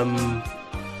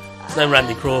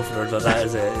Randy Crawford or anything like that,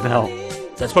 is it? No.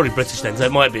 So it's probably British then, so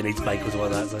it might be Anita Baker or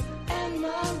something like that. So.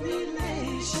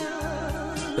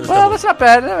 Well, that's not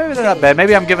bad. Maybe they're not bad.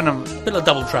 Maybe I'm giving them a bit of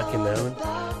double track in there.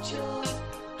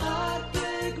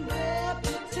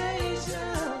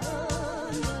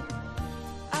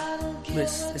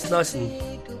 It's nice and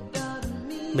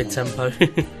mid-tempo.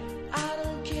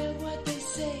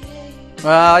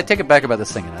 Well, I take it back about the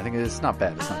singing. I think it's not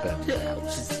bad. It's not bad. Yeah,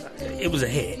 it was a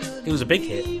hit. It was a big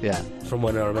hit. Yeah, from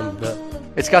what I remember. But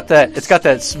it's got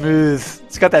that smooth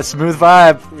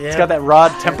vibe. Yeah. It's got that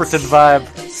Rod Temperton vibe.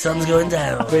 Sun's going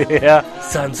down. Yeah.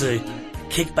 It's time to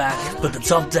kick back, put the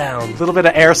top down. A little bit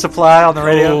of Air Supply on the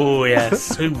radio. Oh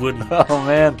yes, who wouldn't? Oh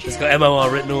man, It's got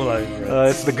MOR written all over it.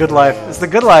 it's the good life. It's the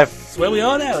good life. It's where we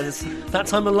are now. It's that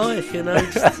time of life, you know.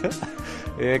 Just,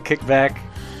 Yeah, kick back.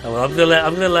 oh, well, I'm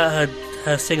gonna let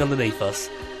her sing underneath us,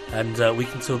 and we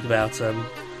can talk about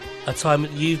a time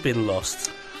that you've been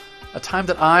lost. A time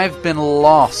that I've been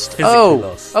lost. Physically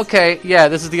lost. Okay. Yeah,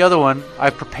 this is the other one.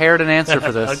 I've prepared an answer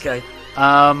for this. Okay.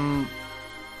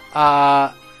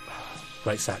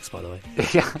 Great sax, by the way.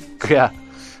 Yeah.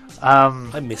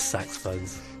 I miss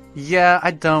saxophones. Yeah,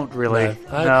 I don't really.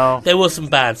 No. There was some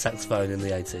bad saxophone in the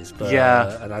 80s, but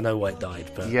Yeah. and I know why it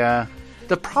died. But Yeah.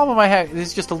 The problem I have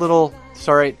is just a little,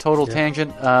 total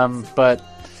tangent, but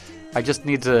I just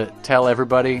need to tell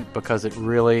everybody because it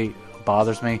really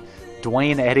bothers me.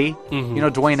 Dwayne Eddy. Mhm. You know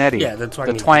Dwayne Eddy? Yeah, the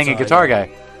twangy twangy guitar, guitar guy.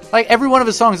 Like, every one of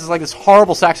his songs is like this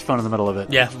horrible saxophone in the middle of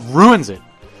it. Yeah. It ruins it.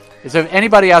 So if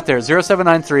anybody out there,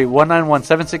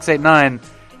 0793-191-7689,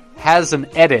 has an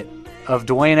edit of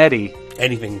Dwayne Eddy,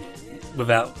 anything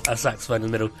without a saxophone in the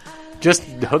middle. just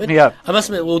hook me up. I must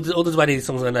admit, all the Dwayne Eddy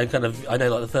songs I know, I know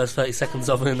like the first 30 seconds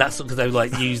of them, and that's because they were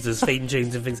like used as theme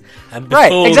tunes and things. And before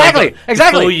Right, exactly.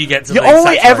 Before you get to you the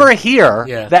only saxophone. ever hear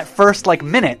Yeah. that first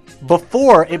minute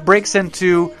before it breaks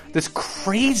into this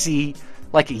crazy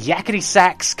yakety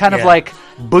sax kind of Yeah.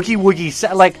 boogie woogie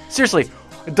seriously,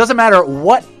 it doesn't matter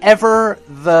whatever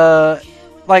the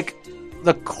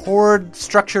chord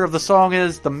structure of the song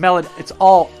is, the melody, it's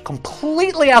all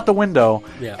completely out the window.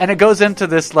 Yeah. And it goes into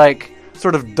this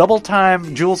sort of double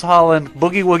time Jules Holland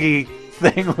boogie woogie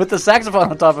thing with the saxophone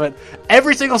on top of it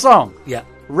every single song. Yeah.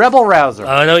 Rebel Rouser.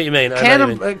 I know what you mean.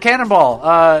 Cannonball,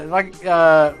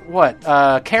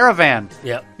 Caravan,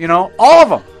 Yeah. all of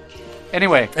them.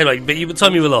 Anyway, But you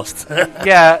told me you were lost.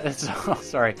 yeah,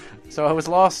 sorry. So I was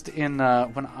lost in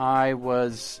when I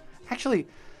was actually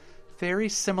very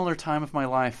similar time of my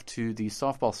life to the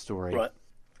softball story. Right.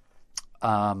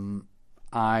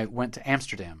 I went to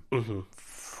Amsterdam Mm-hmm.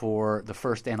 for the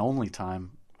first and only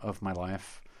time of my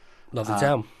life. Lovely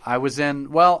town. I was in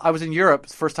Europe.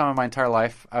 It's the first time in my entire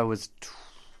life. I was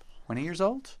 20 years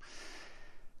old.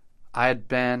 I had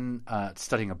been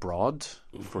studying abroad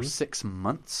for 6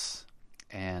 months,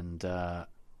 and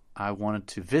I wanted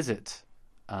to visit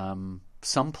some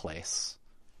place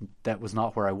that was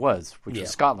not where I was, which was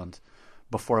Scotland,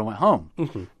 before I went home.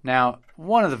 Mm-hmm. Now,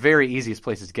 one of the very easiest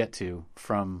places to get to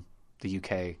from the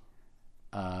UK,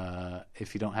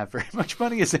 if you don't have very much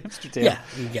money, is Amsterdam. Yeah,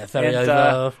 you can get a ferry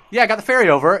over. Yeah, I got the ferry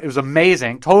over. It was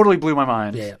amazing. Totally blew my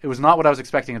mind. Yeah. It was not what I was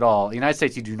expecting at all. In the United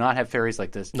States, you do not have ferries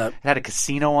like this. No. It had a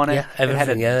casino on it. Yeah, it had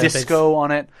a everything, disco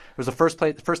on it. It was the first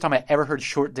time I ever heard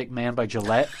 "Short Dick Man" by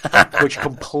Gillette, which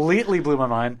completely blew my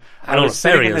mind. And on a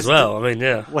ferry as well. I mean,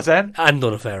 yeah. What's that? And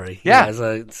on a ferry. Yeah.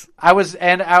 So it's, I was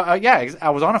on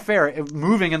a ferry,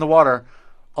 moving in the water,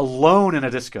 alone in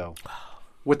a disco,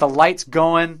 with the lights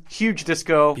going, huge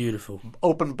disco, beautiful.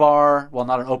 open bar. Well,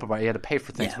 not an open bar; you had to pay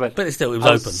for things, Yeah, but it was I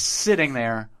open. sitting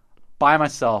there by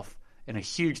myself in a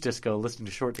huge disco, listening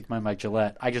to "Short Dick Man" by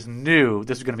Gillette. I just knew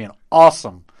this was going to be an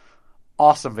awesome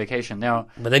vacation. Now,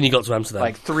 But then you got to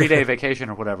Amsterdam. 3-day vacation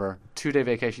or whatever, 2-day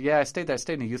vacation. Yeah, I stayed there. I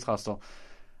stayed in a youth hostel.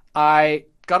 I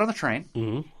got on the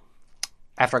train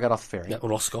after I got off the ferry. Yeah, or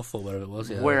Roscoff or wherever it was.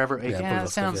 Yeah. Wherever. Yeah, Yeah, probably it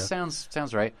Roscoff,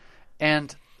 sounds right.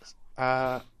 And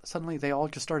suddenly they all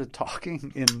just started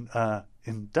talking in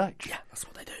Dutch. Yeah, that's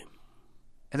what they do.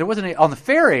 And there wasn't any on the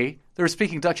ferry. They were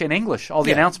speaking Dutch and English. All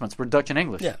the announcements were Dutch and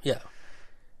English. Yeah, yeah.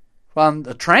 Well, on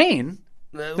the train,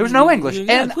 there was no English.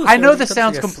 Yeah, and of course, I know yeah, this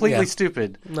sounds yes, completely yeah.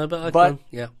 stupid. No, but But-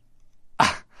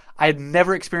 I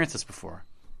never experienced this before.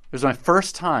 It was my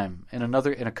first time in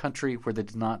a country where they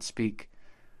did not speak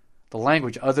the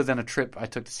language, other than a trip I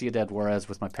took to Ciudad Juarez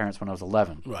with my parents when I was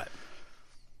 11. Right.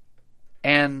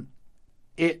 And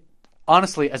it,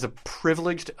 honestly, as a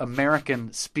privileged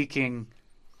American speaking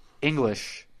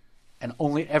English and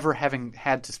only ever having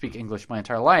had to speak English my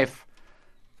entire life,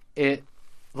 the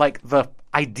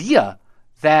idea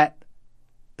that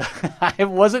I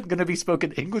wasn't going to be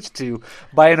spoken English to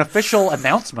by an official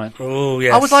announcement. Oh,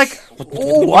 yes. I was like,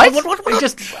 What?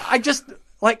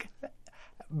 what?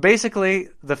 Basically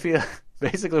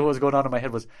what was going on in my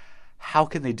head was, how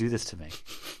can they do this to me?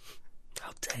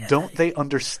 How dare Don't they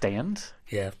understand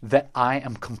Yeah. that I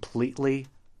am completely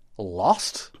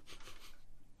lost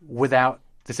without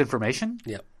this information?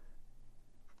 Yeah.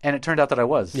 And it turned out that I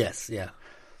was. Yes, yeah.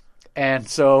 And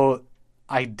so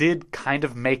I did kind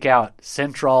of make out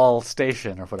Central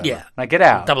Station or whatever. Yeah. And I get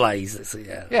out. Double A's,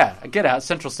 yeah. Yeah, I get out,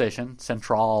 Central Station.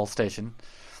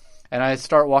 And I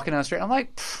start walking down the street. I'm like,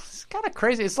 it's kind of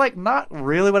crazy. It's like not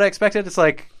really what I expected. It's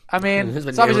like, I mean,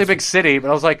 it's obviously a big city, but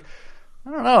I was like,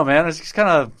 I don't know, man. It just kind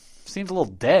of seems a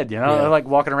little dead, you know? Yeah. I like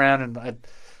walking around and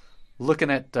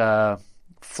looking at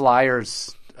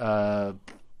flyers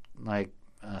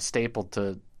stapled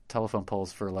to telephone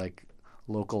poles for like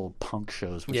local punk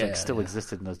shows, which still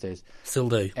existed in those days. Still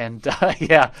do. And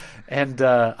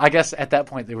I guess at that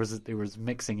point there was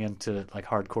mixing into like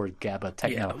hardcore GABA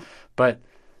techno. Yeah. But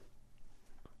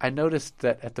I noticed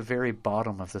that at the very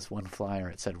bottom of this one flyer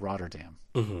it said Rotterdam.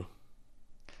 Mm-hmm.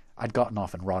 I'd gotten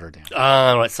off in Rotterdam.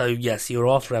 Ah, right. So yes, you were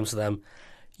after Amsterdam.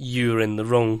 You were in the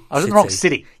wrong. I was in the wrong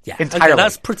city. Yeah, entirely. Okay,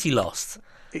 that's pretty lost.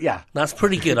 Yeah, that's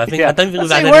pretty good. I think. Yeah. I don't think we've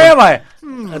had. Where am I? I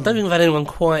don't think we've had anyone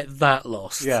quite that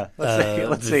lost. Yeah,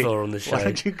 let's see. Before on the show. Why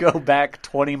don't you go back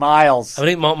 20 miles? I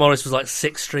think Mark Morris was like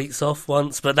 6 streets off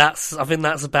once, but I think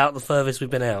that's about the furthest we've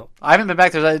been out. I haven't been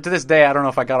back there to this day. I don't know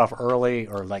if I got off early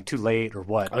or like too late or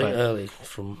what. I think early,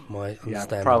 from my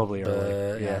understanding. Yeah, probably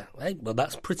early. Yeah. Hey, well,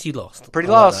 that's pretty lost. Pretty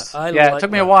lost. It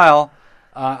took me a while.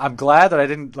 I'm glad that I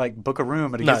didn't like book a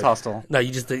room at a youth hostel. No,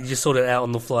 you just sorted it out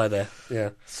on the fly there.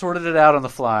 Yeah, sorted it out on the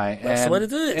fly. That's the way to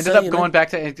do it. Ended up going back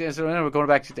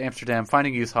to Amsterdam,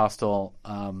 finding a youth hostel.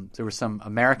 There were some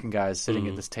American guys sitting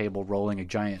at this table rolling a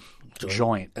giant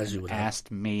joint. As you would have.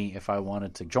 Asked me if I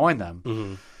wanted to join them.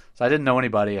 Mm-hmm. So I didn't know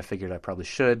anybody. I figured I probably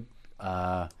should.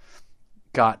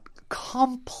 Got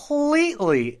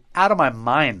completely out of my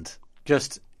mind,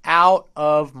 just out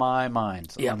of my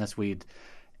mind on this weed.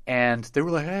 And they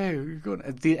were like, "Hey, you're going?"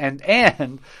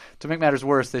 And to make matters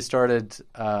worse, they started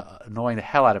annoying the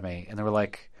hell out of me. And they were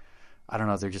like, I don't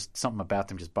know, they're just something about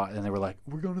them just bought. And they were like,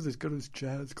 "We're going to this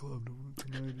jazz club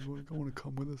tonight. You want to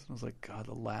come with us?" And I was like, God,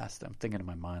 I'm thinking in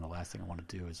my mind, the last thing I want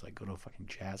to do is like go to a fucking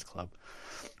jazz club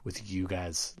with you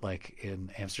guys, like in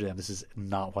Amsterdam. This is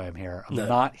not why I'm here. I'm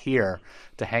not here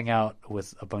to hang out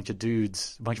with a bunch of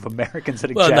dudes, a bunch of Americans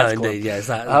at a jazz club. Indeed, yeah, it's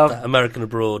that American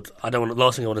abroad. The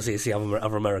last thing I want to see is other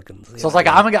Americans. So it's like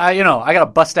I got to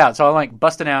bust out. So I'm like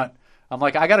busting out. I'm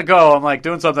like, I got to go. I'm like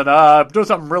doing something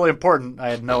really important. I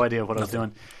had no idea what I was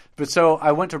doing. But so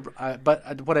I went to,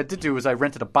 but what I did do was I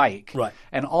rented a bike. Right.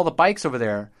 And all the bikes over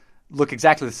there look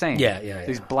exactly the same. Yeah.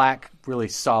 These black, really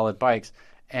solid bikes.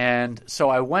 And so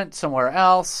I went somewhere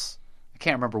else. I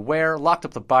can't remember where. Locked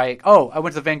up the bike. Oh, I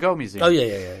went to the Van Gogh Museum. Oh,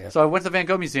 yeah. So I went to the Van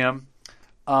Gogh Museum.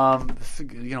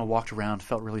 Walked around,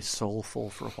 felt really soulful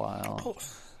for a while.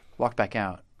 Walked back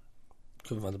out.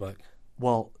 Couldn't find the bike.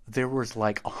 Well, there was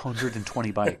like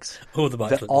 120 bikes. All the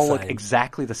bikes that all look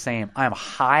exactly the same. I am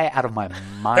high out of my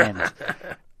mind.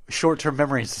 Short-term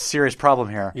memory is a serious problem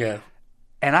here. Yeah.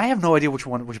 And I have no idea which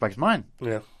bike is mine.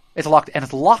 Yeah. It's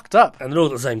locked up. And they're all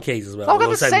the same keys as well. All got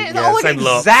the same. They all look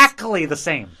exactly the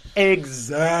same.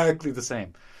 Exactly the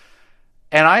same.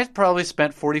 And I probably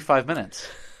spent 45 minutes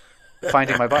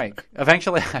finding my bike.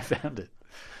 Eventually, I found it.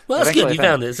 Well, that's good. You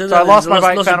found it. So I lost my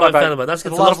bike, found my bike. That's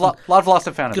good. A lot of lost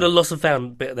and found. Good, a lost and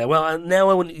found bit there. Well, now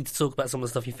I want you to talk about some of the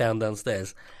stuff you found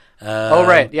downstairs.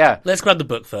 Right, yeah. Let's grab the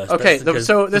book first. Okay,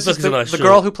 so this is the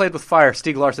Girl Who Played with Fire,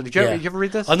 Stieg Larsson. Did you ever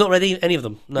read this? I've not read any of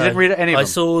them. No. You didn't read any of them? I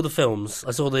saw the films.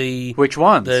 I saw the... Which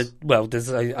ones?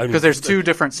 Because there's two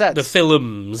different sets. The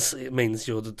films, it means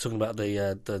you're talking about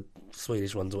the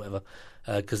Swedish ones or whatever,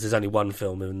 because there's only one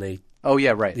film in the... Oh,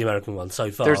 yeah, right. The American one so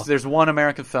far. There's one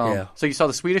American film. Yeah. So you saw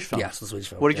the Swedish film? Yes, the Swedish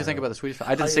film. What did you think about the Swedish film?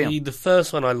 I didn't see them. The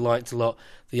first one I liked a lot.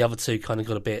 The other two kind of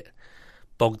got a bit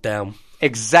bogged down.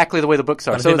 Exactly the way the books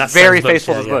are. So it's very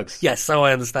faithful to the books. Yes, so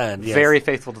I understand. Yes. Very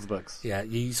faithful to the books. Yeah,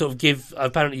 you sort of give...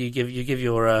 Apparently you give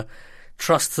your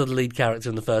trust to the lead character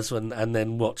in the first one and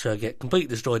then watch her get completely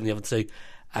destroyed in the other two.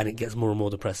 And it gets more and more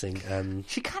depressing. And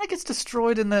she kind of gets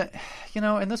destroyed in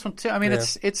in this one too. I mean,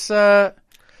 it's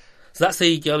So that's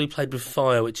the Girl Who Played with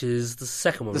Fire, which is the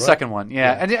second one, The second one,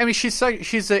 yeah. And I mean, she's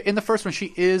in the first one,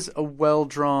 she is a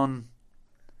well-drawn...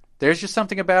 There's just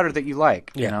something about her that you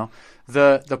like, you know?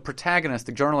 The protagonist,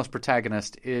 the journalist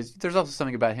protagonist, there's also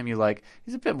something about him you like.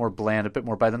 He's a bit more bland, a bit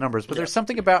more by the numbers, but there's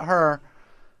something about her...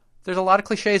 There's a lot of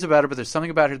cliches about her, but there's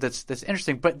something about her that's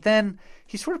interesting. But then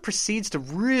he sort of proceeds to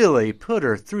really put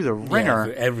her through the ringer.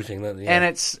 Yeah, everything. And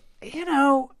it's,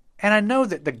 and I know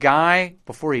that the guy,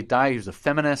 before he died, he was a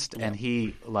feminist, and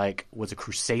he, was a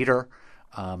crusader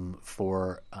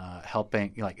for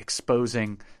helping,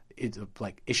 exposing,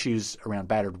 issues around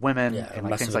battered women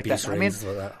and things like that. I mean,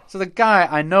 so the guy,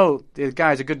 I know the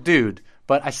guy's a good dude,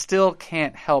 But I still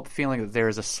can't help feeling that there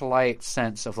is a slight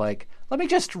sense of like, let me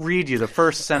just read you the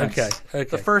first sentence. Okay.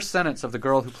 The first sentence of The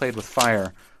Girl Who Played with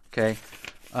Fire. Okay.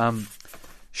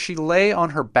 She lay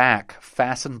on her back,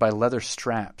 fastened by leather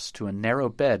straps to a narrow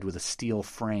bed with a steel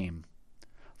frame.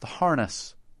 The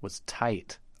harness was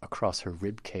tight across her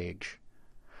rib cage.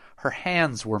 Her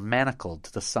hands were manacled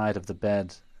to the side of the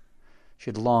bed. She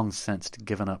had long since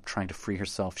given up trying to free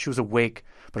herself. She was awake,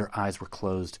 but her eyes were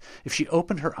closed. If she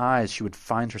opened her eyes, she would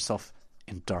find herself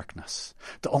in darkness.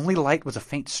 The only light was a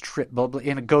faint strip,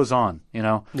 and it goes on, you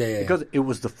know? It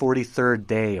was the 43rd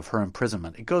day of her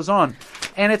imprisonment. It goes on,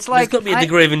 and it's like... There's got to be a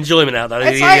degree of enjoyment out there.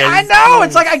 It's like, I know!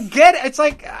 It's like, I get it. It's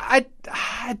like, I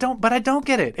don't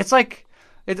get it. It's like...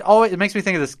 It makes me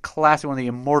think of this classic one of the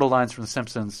immortal lines from The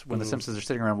Simpsons when the Simpsons are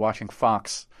sitting around watching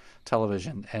Fox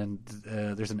television, and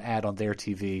there's an ad on their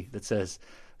TV that says,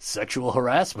 "Sexual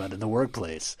harassment in the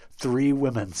workplace. 3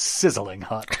 women sizzling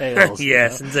hot tales."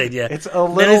 Yes, indeed, yeah. It's a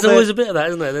little There's always a bit of that,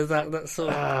 isn't there? There's that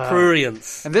sort of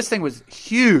prurience. And this thing was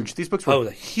huge. These books were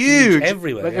huge.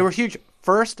 Everywhere. But they were huge.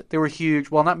 First, they were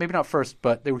huge. Well, maybe not first,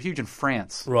 but they were huge in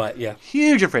France. Right, yeah.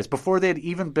 Huge in France. Before they had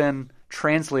even been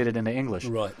translated into English.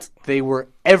 Right. They were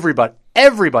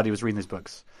everybody was reading these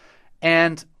books.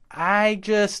 And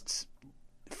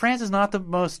France is not the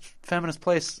most feminist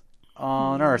place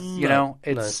on earth, you know?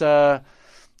 It's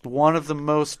one of the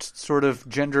most sort of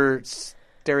gender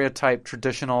stereotype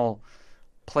traditional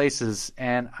places,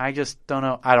 and I just don't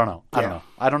know. I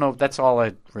don't know. That's all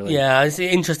I really... Yeah, it's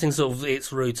interesting sort of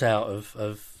its route out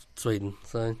of Sweden,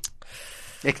 so...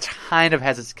 It kind of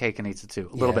has its cake and eats it too,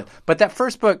 a little bit. But that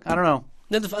first book, I don't know.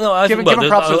 Maybe I'll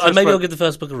give the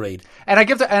first book a read. And I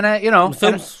give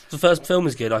the first film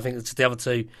is good. I think it's the other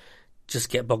two just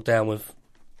get bogged down with.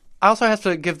 I also have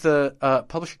to give the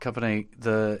publishing company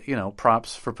the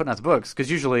props for putting out the books, because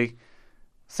usually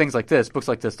things like this, books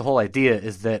like this, the whole idea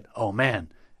is that, oh man,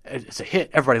 it's a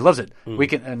hit, everybody loves it.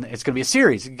 And it's going to be a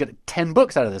series. You can get 10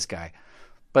 books out of this guy.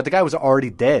 But the guy was already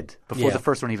dead before the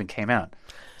first one even came out.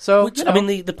 So, I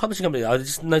mean, the publishing company, I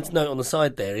just note on the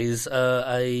side there is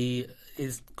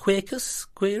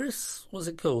Quercus? What's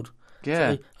it called?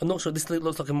 Yeah. So, I'm not sure. This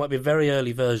looks like it might be a very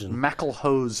early version.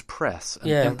 McElhose Press, an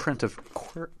imprint of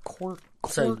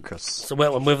Quercus. So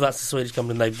whether that's the Swedish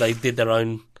company, they did their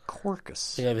own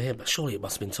Quercus thing over here, but surely it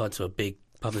must have been tied to a big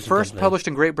publishing First company. Published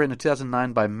in Great Britain in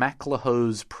 2009 by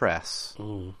McElhose Press.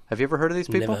 Have you ever heard of these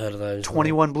people? Never heard of those.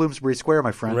 21 Bloomsbury Square,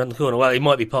 my friend. Around the corner. Well, it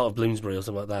might be part of Bloomsbury or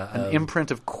something like that. An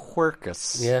imprint of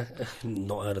Quercus. Yeah,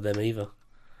 not heard of them either.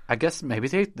 I guess maybe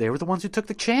they were the ones who took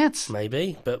the chance.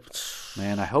 Maybe, but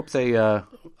man, I hope they.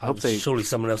 Surely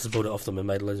someone else has bought it off them and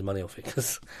made loads of money off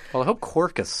it. Well, I hope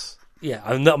Quercus. Yeah,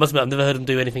 I must admit, I've never heard them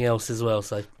do anything else as well.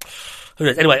 So, who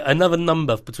knows? Anyway, another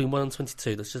number between 1 and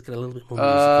 22. Let's just get a little bit more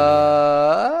music.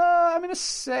 I'm going to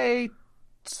say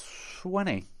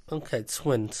 20. Okay,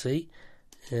 20.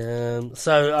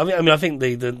 So I think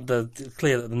the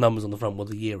clear that the numbers on the front were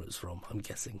the year it's from. I'm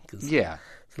guessing. Yeah.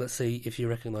 So let's see if you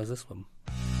recognise this one.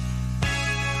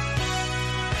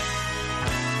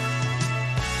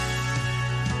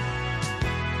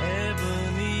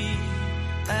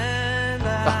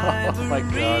 Oh my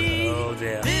god. Oh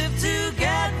dear.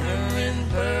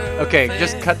 Okay,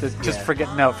 just cut this. Just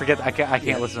forget. No, forget. I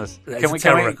can't listen to this. Can we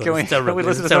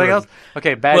listen to something else?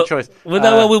 Okay, bad choice. We'll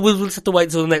just have to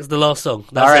wait till the last song.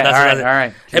 All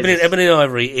right. Ebony and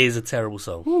Ivory is a terrible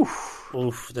song.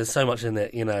 Oof. There's so much in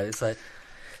it. It's like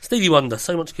Stevie Wonder,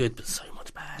 so much good, but so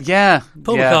much bad. Yeah.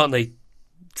 Paul McCartney,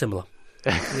 similar.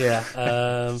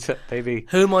 Yeah. Maybe.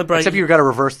 Who am I blaming? Except you've got to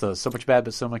reverse those. So much bad,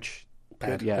 but so much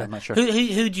good. Yeah, I'm not sure.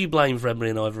 Who do you blame for Ebony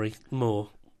and Ivory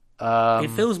more? It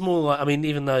feels more like,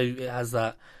 even though it has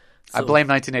that. I blame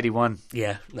 1981.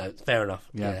 Yeah, no, fair enough.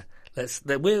 Yeah.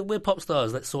 We're pop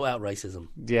stars. Let's sort out racism.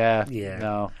 Yeah.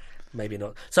 No. Maybe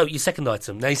not. So your second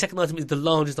item. Now your second item is the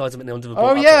largest item in the Liverpool.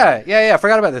 Oh yeah. I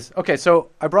forgot about this. Okay,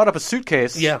 so I brought up a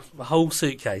suitcase. Yeah, a whole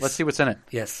suitcase. Let's see what's in it.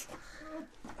 Yes.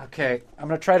 Okay, I'm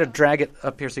going to try to drag it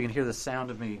up here so you can hear the sound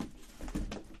of me.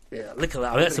 Yeah, look at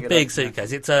that. That's a big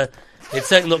suitcase. It's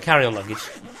certainly not carry-on luggage.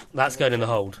 That's going in the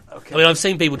hold. Okay. I've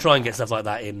seen people try and get stuff like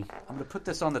that in. I'm going to put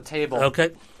this on the table.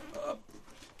 Okay.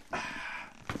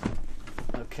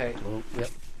 Okay. Oh, yep.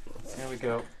 There we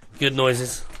go. Good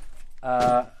noises.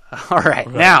 All right.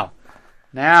 Now.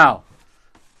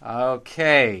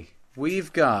 Okay.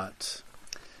 We've got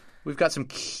some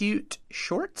cute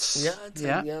shorts. Yeah.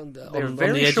 They're on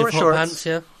very the edge short of hot shorts. pants,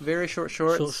 yeah. Very short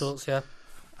shorts. Short shorts, yeah.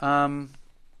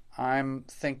 I'm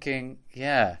thinking,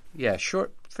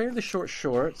 fairly short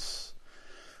shorts.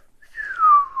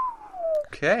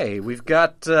 Okay, we've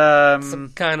got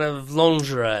some kind of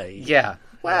lingerie. Yeah.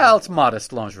 Well, it's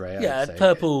modest lingerie. I would say.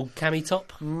 Purple cami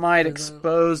top. Might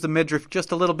expose the midriff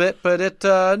just a little bit, but it's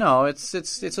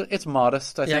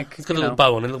modest. I think it's got a little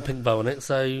bow on it, a little pink bow on it.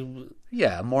 So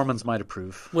yeah, Mormons might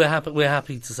approve. We're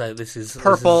happy to say this is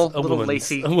purple, this is little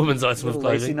lacy, a woman's item of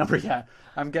clothing. Lacy number. Yeah,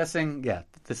 I'm guessing. Yeah,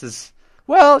 this is.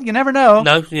 Well, you never know.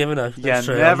 No, you never know. That's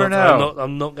true. Never know.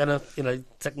 I'm not gonna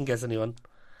second guess anyone.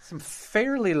 Some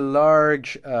fairly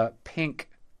large pink.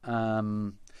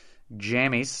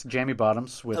 Jammy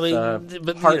bottoms with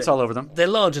hearts all over them. They're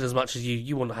large in as much as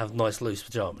you want to have nice loose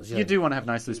pajamas. You do want to have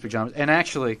nice loose pajamas, and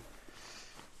actually,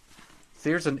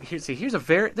 here's a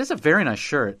very nice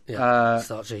shirt. Yeah,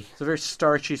 starchy. It's a very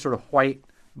starchy sort of white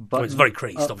button. It's very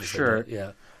creased, obviously. Shirt,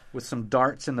 yeah, with some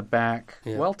darts in the back,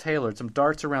 well tailored. Some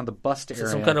darts around the bust area.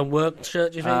 Some kind of work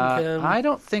shirt, do you think? I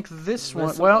don't think this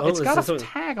one. Well, it's got a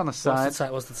tag on the side.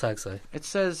 What's the tag say? It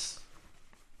says,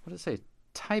 what does it say?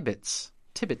 Tibbets.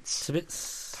 Tibbets.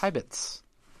 Tibbets. Tibbets.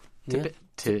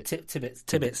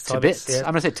 Yeah. I'm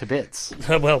going to say Tibbets.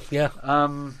 Well, yeah.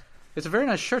 It's a very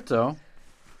nice shirt, though.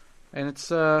 And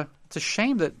it's a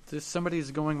shame that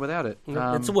somebody's going without it.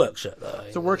 It's a work shirt, though.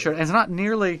 It's a work shirt. And it's not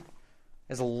nearly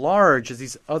as large as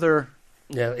these other...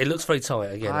 Yeah, it looks very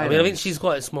tight, again. I think she's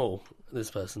quite small, this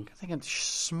person. I think it's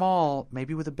small,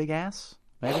 maybe with a big ass.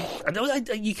 Maybe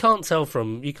you can't tell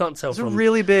from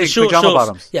really big pajama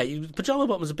bottoms. Yeah, pajama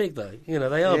bottoms are big though. They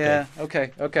are big. Yeah,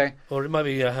 okay. Or it might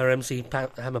be her MC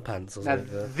Hammer pants or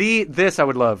something. This I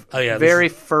would love. Oh yeah, very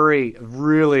furry,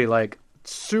 really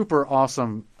super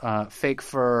awesome fake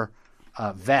fur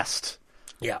vest.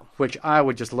 Yeah, which I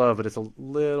would just love, but it's a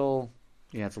little.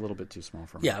 Yeah, it's a little bit too small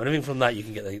for me. Yeah, but I think from that you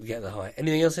can get the height.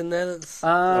 Anything else in there? That's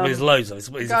there's loads of it.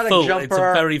 It's full. Jumper. It's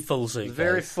a very full suitcase. It's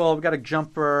very full. We've got a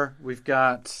jumper. We've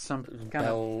got some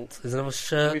belt. There's another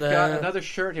shirt We've there. got another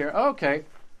shirt here. Okay.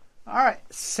 All right.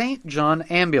 St. John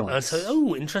Ambulance.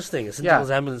 Interesting. A St. John's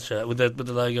Ambulance shirt with the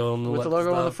logo on the with the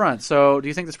logo on the front. So, do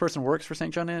you think this person works for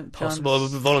St. John's? Possible.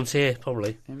 Volunteer,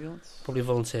 probably. Ambulance? Probably a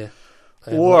volunteer.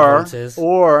 Or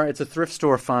it's a thrift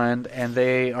store find, and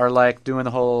they are doing the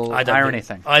whole irony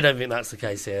thing. I don't think that's the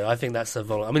case here. I think that's a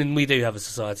I mean, we do have a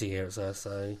society here at us,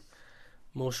 so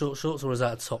more short shorts, or is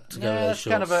that a top to go with those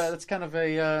shorts? That's kind of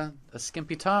a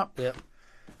skimpy top. Yep.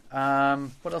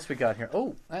 What else we got here?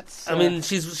 Oh, that's. I mean,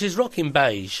 she's rocking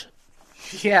beige.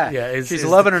 Yeah, she's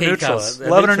loving her neutrals.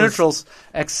 Loving her neutrals,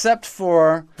 except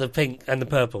for the pink and the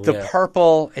purple. The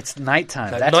purple, it's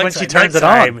nighttime. That's when she turns it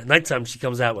on. Nighttime, she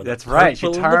comes out with it. That's right.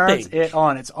 She turns it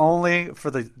on. It's only for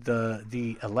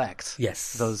the elect.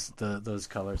 Yes, those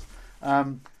colors.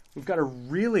 We've got a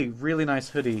really, really nice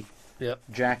hoodie.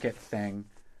 Jacket thing.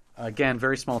 Again,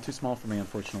 very small. Too small for me,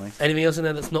 unfortunately. Anything else in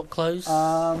there that's not clothes?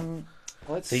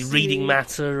 Let's see. Any reading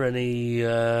matter? Any?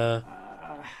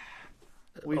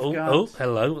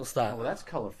 Hello. What's that? Oh, that's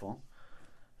colorful.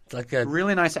 It's like a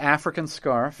really nice African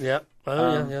scarf. Yeah.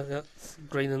 Yeah.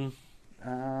 Green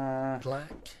and black.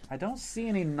 I don't see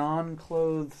any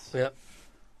non-clothes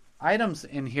items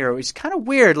in here. It's kind of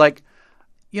weird. I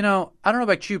don't know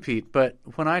about you, Pete, but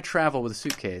when I travel with a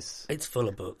suitcase, it's full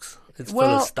of books. It's full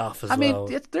of stuff as well. I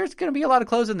mean, there's going to be a lot of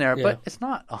clothes in there, but it's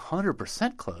not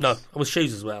 100% clothes. No, with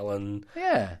shoes as well, and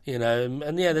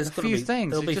there's a few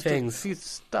things. There'll be things. A few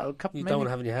stuff. You don't want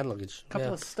to have in your hand luggage. A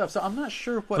couple of stuff. So I'm not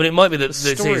sure what. But it might be that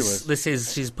this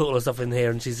is she's put all her stuff in here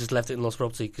and she's just left it in lost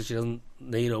property because she doesn't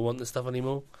need or want this stuff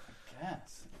anymore.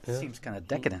 Yes, it seems kind of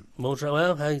decadent.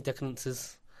 Decadence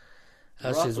is.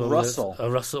 Russell.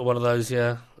 One of those,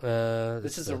 yeah.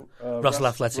 This is a Russell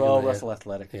Athletic. Russell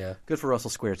Athletic. Yeah. Good for Russell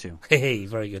Square, too. Hey,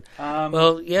 very good.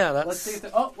 Well, yeah, that's... Let's see if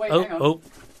hang on.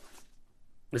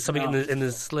 There's something in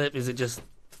the slip. Is it just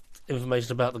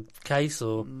information about the case,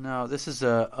 or...? No, this is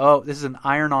an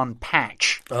iron-on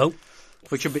patch. Oh.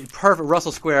 Which would be perfect.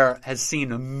 Russell Square has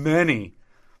seen many...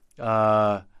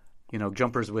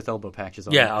 jumpers with elbow patches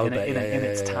on in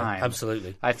its time.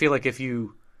 Absolutely. I feel like if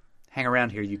you hang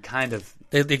around here, you kind of...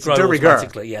 They grow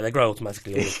automatically. Yeah, they grow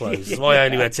automatically on the clothes. That's why I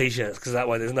only wear T-shirts, because that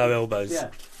way there's no elbows. Yeah.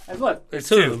 And look, there's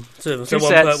two of them. Two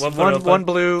sets. One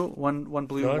blue, one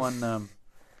blue, nice. One...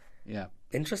 yeah.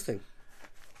 Interesting.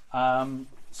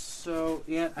 So,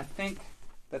 yeah, I think...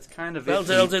 That's kind of it.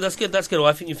 That'll do. That's good. Well,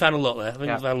 I think you found a lot there. I think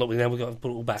you found a lot. Now we've got to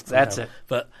put it all back. That's it.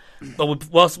 But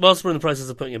whilst we're in the process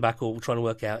of putting it back, or trying to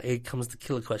work out, here comes the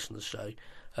killer question of the show.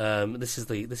 This is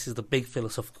the big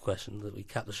philosophical question that we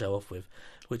cap the show off with,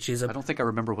 which is I don't think I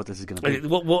remember what this is going to be.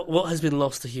 What has been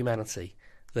lost to humanity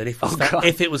that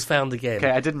if it was found again? Okay,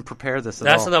 I didn't prepare this at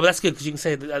all. No, but that's good because you can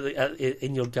say it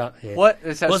in your gut here. What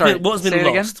has been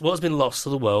lost? What has been lost to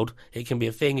the world? It can be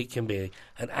a thing. It can be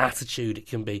an attitude. It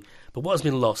can be. But what has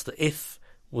been lost that if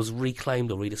was reclaimed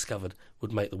or rediscovered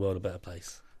would make the world a better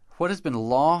place? What has been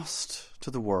lost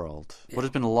to the world? Yeah. What has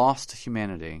been lost to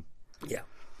humanity? Yeah.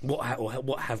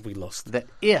 What have we lost? That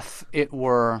if it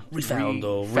were refound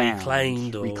or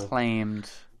reclaimed or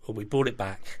we brought it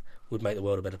back, would make the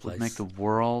world a better place. Would make the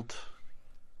world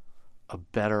a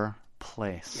better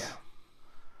place. Yeah.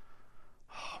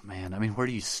 Oh man, I mean, where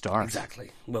do you start? Exactly.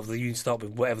 Well, you start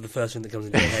with whatever the first thing that comes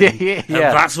into your head.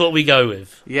 Yeah. That's what we go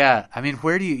with. Yeah. I mean,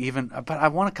 where do you even? But I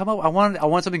want to come up. I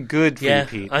want something good for you,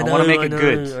 Pete. I want to make it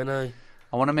good. I know.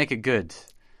 I want to make it good.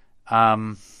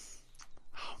 Oh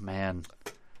man.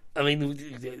 I mean,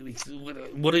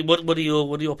 what are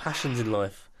your passions in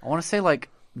life? I want to say like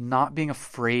not being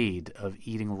afraid of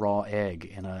eating raw egg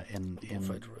in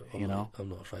you know. I'm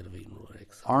not afraid of eating raw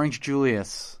eggs. Orange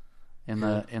Julius in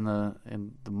the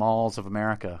malls of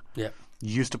America. Yeah.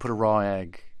 Used to put a raw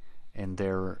egg in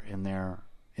their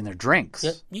drinks.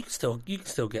 Yeah, you can still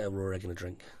get a raw egg in a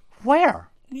drink. Where?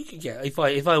 You can get if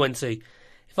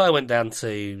I went down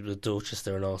to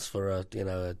Dorchester and asked for a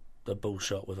bull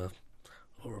shot with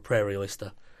or a prairie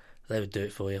oyster, they would do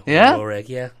it for you. Yeah, raw egg.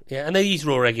 Yeah, and they use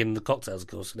raw egg in the cocktails, of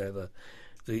course. You know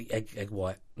the egg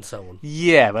white and so on.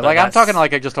 Yeah, but like I'm talking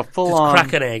like just a full on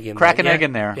crack an egg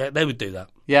in there. Yeah, they would do that.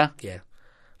 Yeah.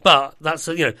 But that's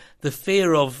the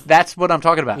fear of that's what I'm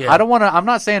talking about. Yeah. I don't want to. I'm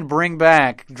not saying bring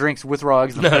back drinks with raw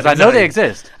eggs because I know they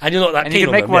exist, and you're not that and keen you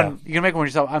can make on one. them, You can make one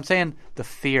yourself. I'm saying the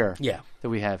fear. Yeah. That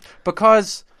we have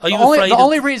because the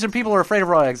only reason people are afraid of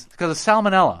raw eggs is because of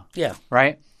salmonella. Yeah.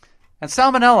 Right. And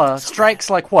salmonella strikes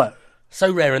like what?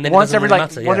 So rare, and then once every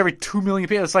once every 2 million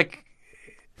people. It's like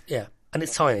and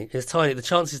it's tiny. It's tiny. The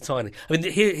chance is tiny. I mean,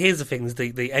 here's the thing: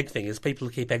 the egg thing is people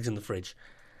who keep eggs in the fridge.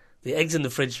 The eggs in the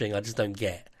fridge thing, I just don't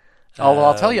get. Oh well,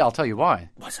 I'll tell you why.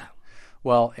 What's that?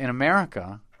 Well, in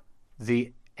America,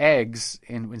 the eggs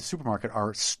in the supermarket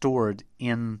are stored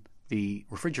in the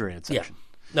refrigerated section. Yeah.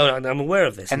 No, I'm aware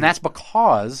of this, and that's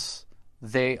because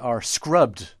they are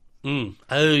scrubbed. Mm.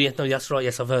 Oh, yeah, no, that's right.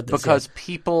 Yes, I've heard this. Because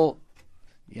people,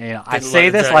 I say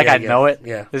this like I know it.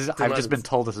 Yeah, I've just been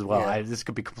told this as well. Yeah. This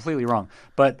could be completely wrong,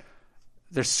 but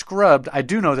they're scrubbed. I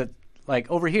do know that, like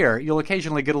over here, you'll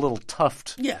occasionally get a little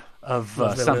tuft of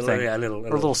something, or a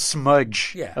little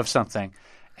smudge of something.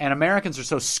 And Americans are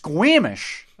so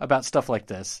squeamish about stuff like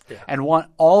this and want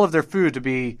all of their food to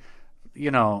be,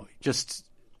 just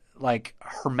like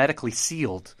hermetically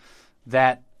sealed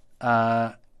that.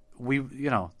 That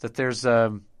there's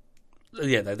they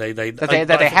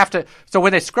have to. So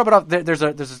when they scrub it off, there's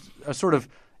a sort of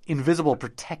invisible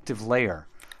protective layer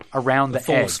around the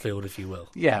force egg. Field, if you will.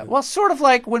 Yeah, well, sort of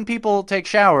like when people take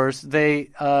showers,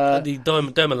 they the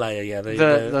derma layer,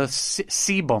 the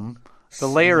sebum, the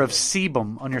layer of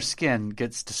sebum on your skin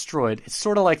gets destroyed. It's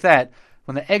sort of like that.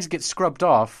 When the eggs get scrubbed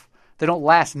off, they don't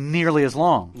last nearly as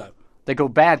long. No. They go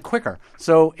bad quicker.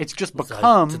 So it's just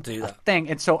become a thing.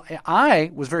 And so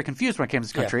I was very confused when I came to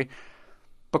this country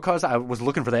because I was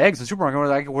looking for the eggs in the supermarket. I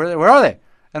was like, where are they?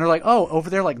 And they're like, oh,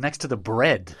 over there, like next to the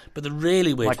bread. But the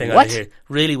really weird thing over here,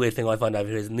 I find over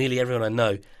here is nearly everyone I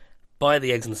know buy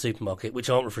the eggs in the supermarket, which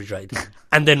aren't refrigerated,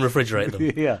 and then refrigerate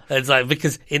them. Yeah. And it's like,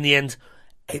 because in the end,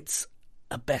 it's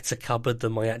a better cupboard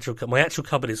than my actual cupboard. My actual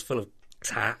cupboard is full of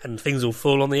tat and things will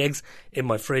fall on the eggs in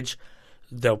my fridge.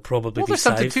 They'll probably be there's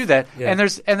safe. Something to that, and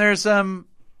there's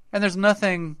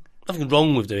nothing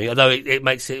wrong with doing it. Although it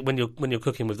makes it when you're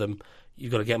cooking with them,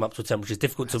 you've got to get them up to a temperature. It's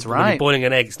difficult to when you're boiling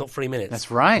an egg. It's not 3 minutes.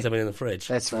 That's right. It's in the fridge.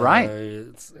 That's right.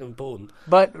 It's important.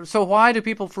 But so why do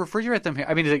people refrigerate them here?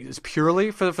 I mean, it's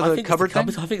purely for the cupboard thing.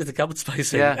 I think it's a cupboard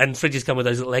space thing. And fridges come with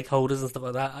those little egg holders and stuff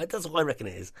like that. That's what I reckon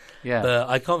it is. Yeah. But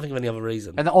I can't think of any other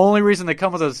reason. And the only reason they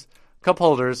come with those cup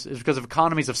holders is because of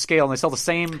economies of scale, and they sell the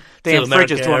same damn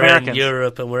fridges to Americans, and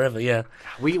Europe, and wherever. Yeah,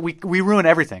 we ruin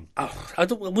everything. Oh, I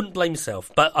wouldn't blame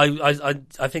yourself, but I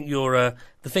think you're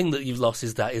the thing that you've lost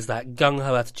is that gung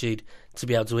ho attitude to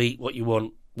be able to eat what you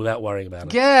want without worrying about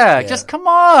it. Yeah, just come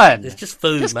on. It's just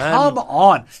food, just man. Come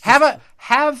on. Have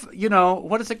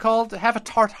what is it called? Have a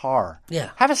tartare.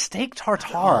 Yeah. Have a steak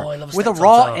tartare I love a with steak a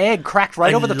raw tartare. egg cracked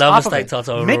right over the top of it. I love a steak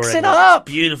tartare. Mix it up.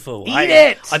 It's beautiful. Eat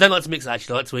it. I don't like to mix it,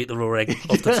 actually. I like to eat the raw egg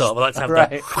off the top. I like to have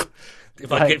that.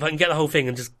 If I can get the whole thing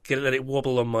and just let it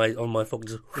wobble on my fork,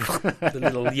 just the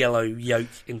little yellow yolk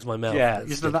into my mouth. Yeah,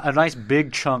 just a nice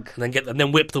big chunk, and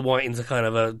then whip the white into kind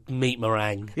of a meat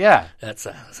meringue. Yeah, that's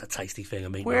a tasty thing. A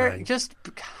meat meringue.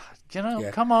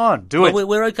 Come on, do it.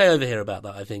 We're okay over here about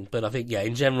that, I think. But I think,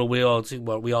 in general, we are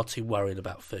too worried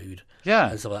about food. Yeah,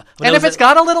 and stuff like that. And if it's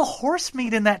got a little horse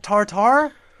meat in that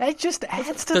tartare, it just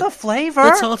adds to the flavour.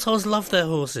 The Tartars love their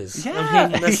horses. Yeah, I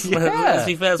mean, let's be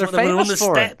fair. They're on the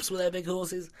steps it. with their big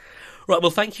horses. Right, well,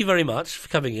 thank you very much for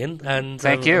coming in. And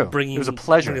thank you. It was a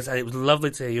pleasure. And it was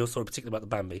lovely to hear your story, particularly about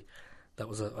the Bambi. That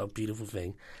was a beautiful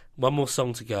thing. One more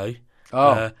song to go.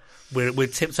 Oh. We're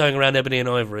tiptoeing around Ebony and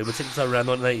Ivory. We're tiptoeing around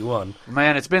 1981.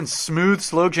 Man, it's been smooth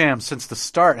slow jams since the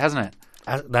start, hasn't it?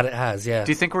 That it has, yeah.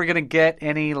 Do you think we're going to get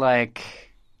any, like,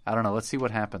 I don't know, let's see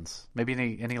what happens. Maybe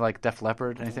any like, Def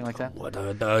Leppard, anything like that? No,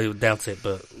 I doubt it,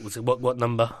 but was it what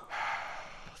number?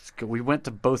 Let's go. We went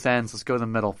to both ends. Let's go to the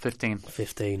middle. 15.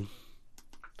 15.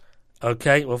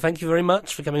 Okay, well, thank you very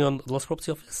much for coming on the Lost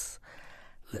Property Office.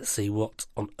 Let's see what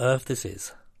on earth this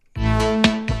is.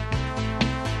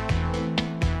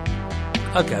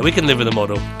 Okay, we can live with the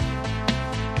model.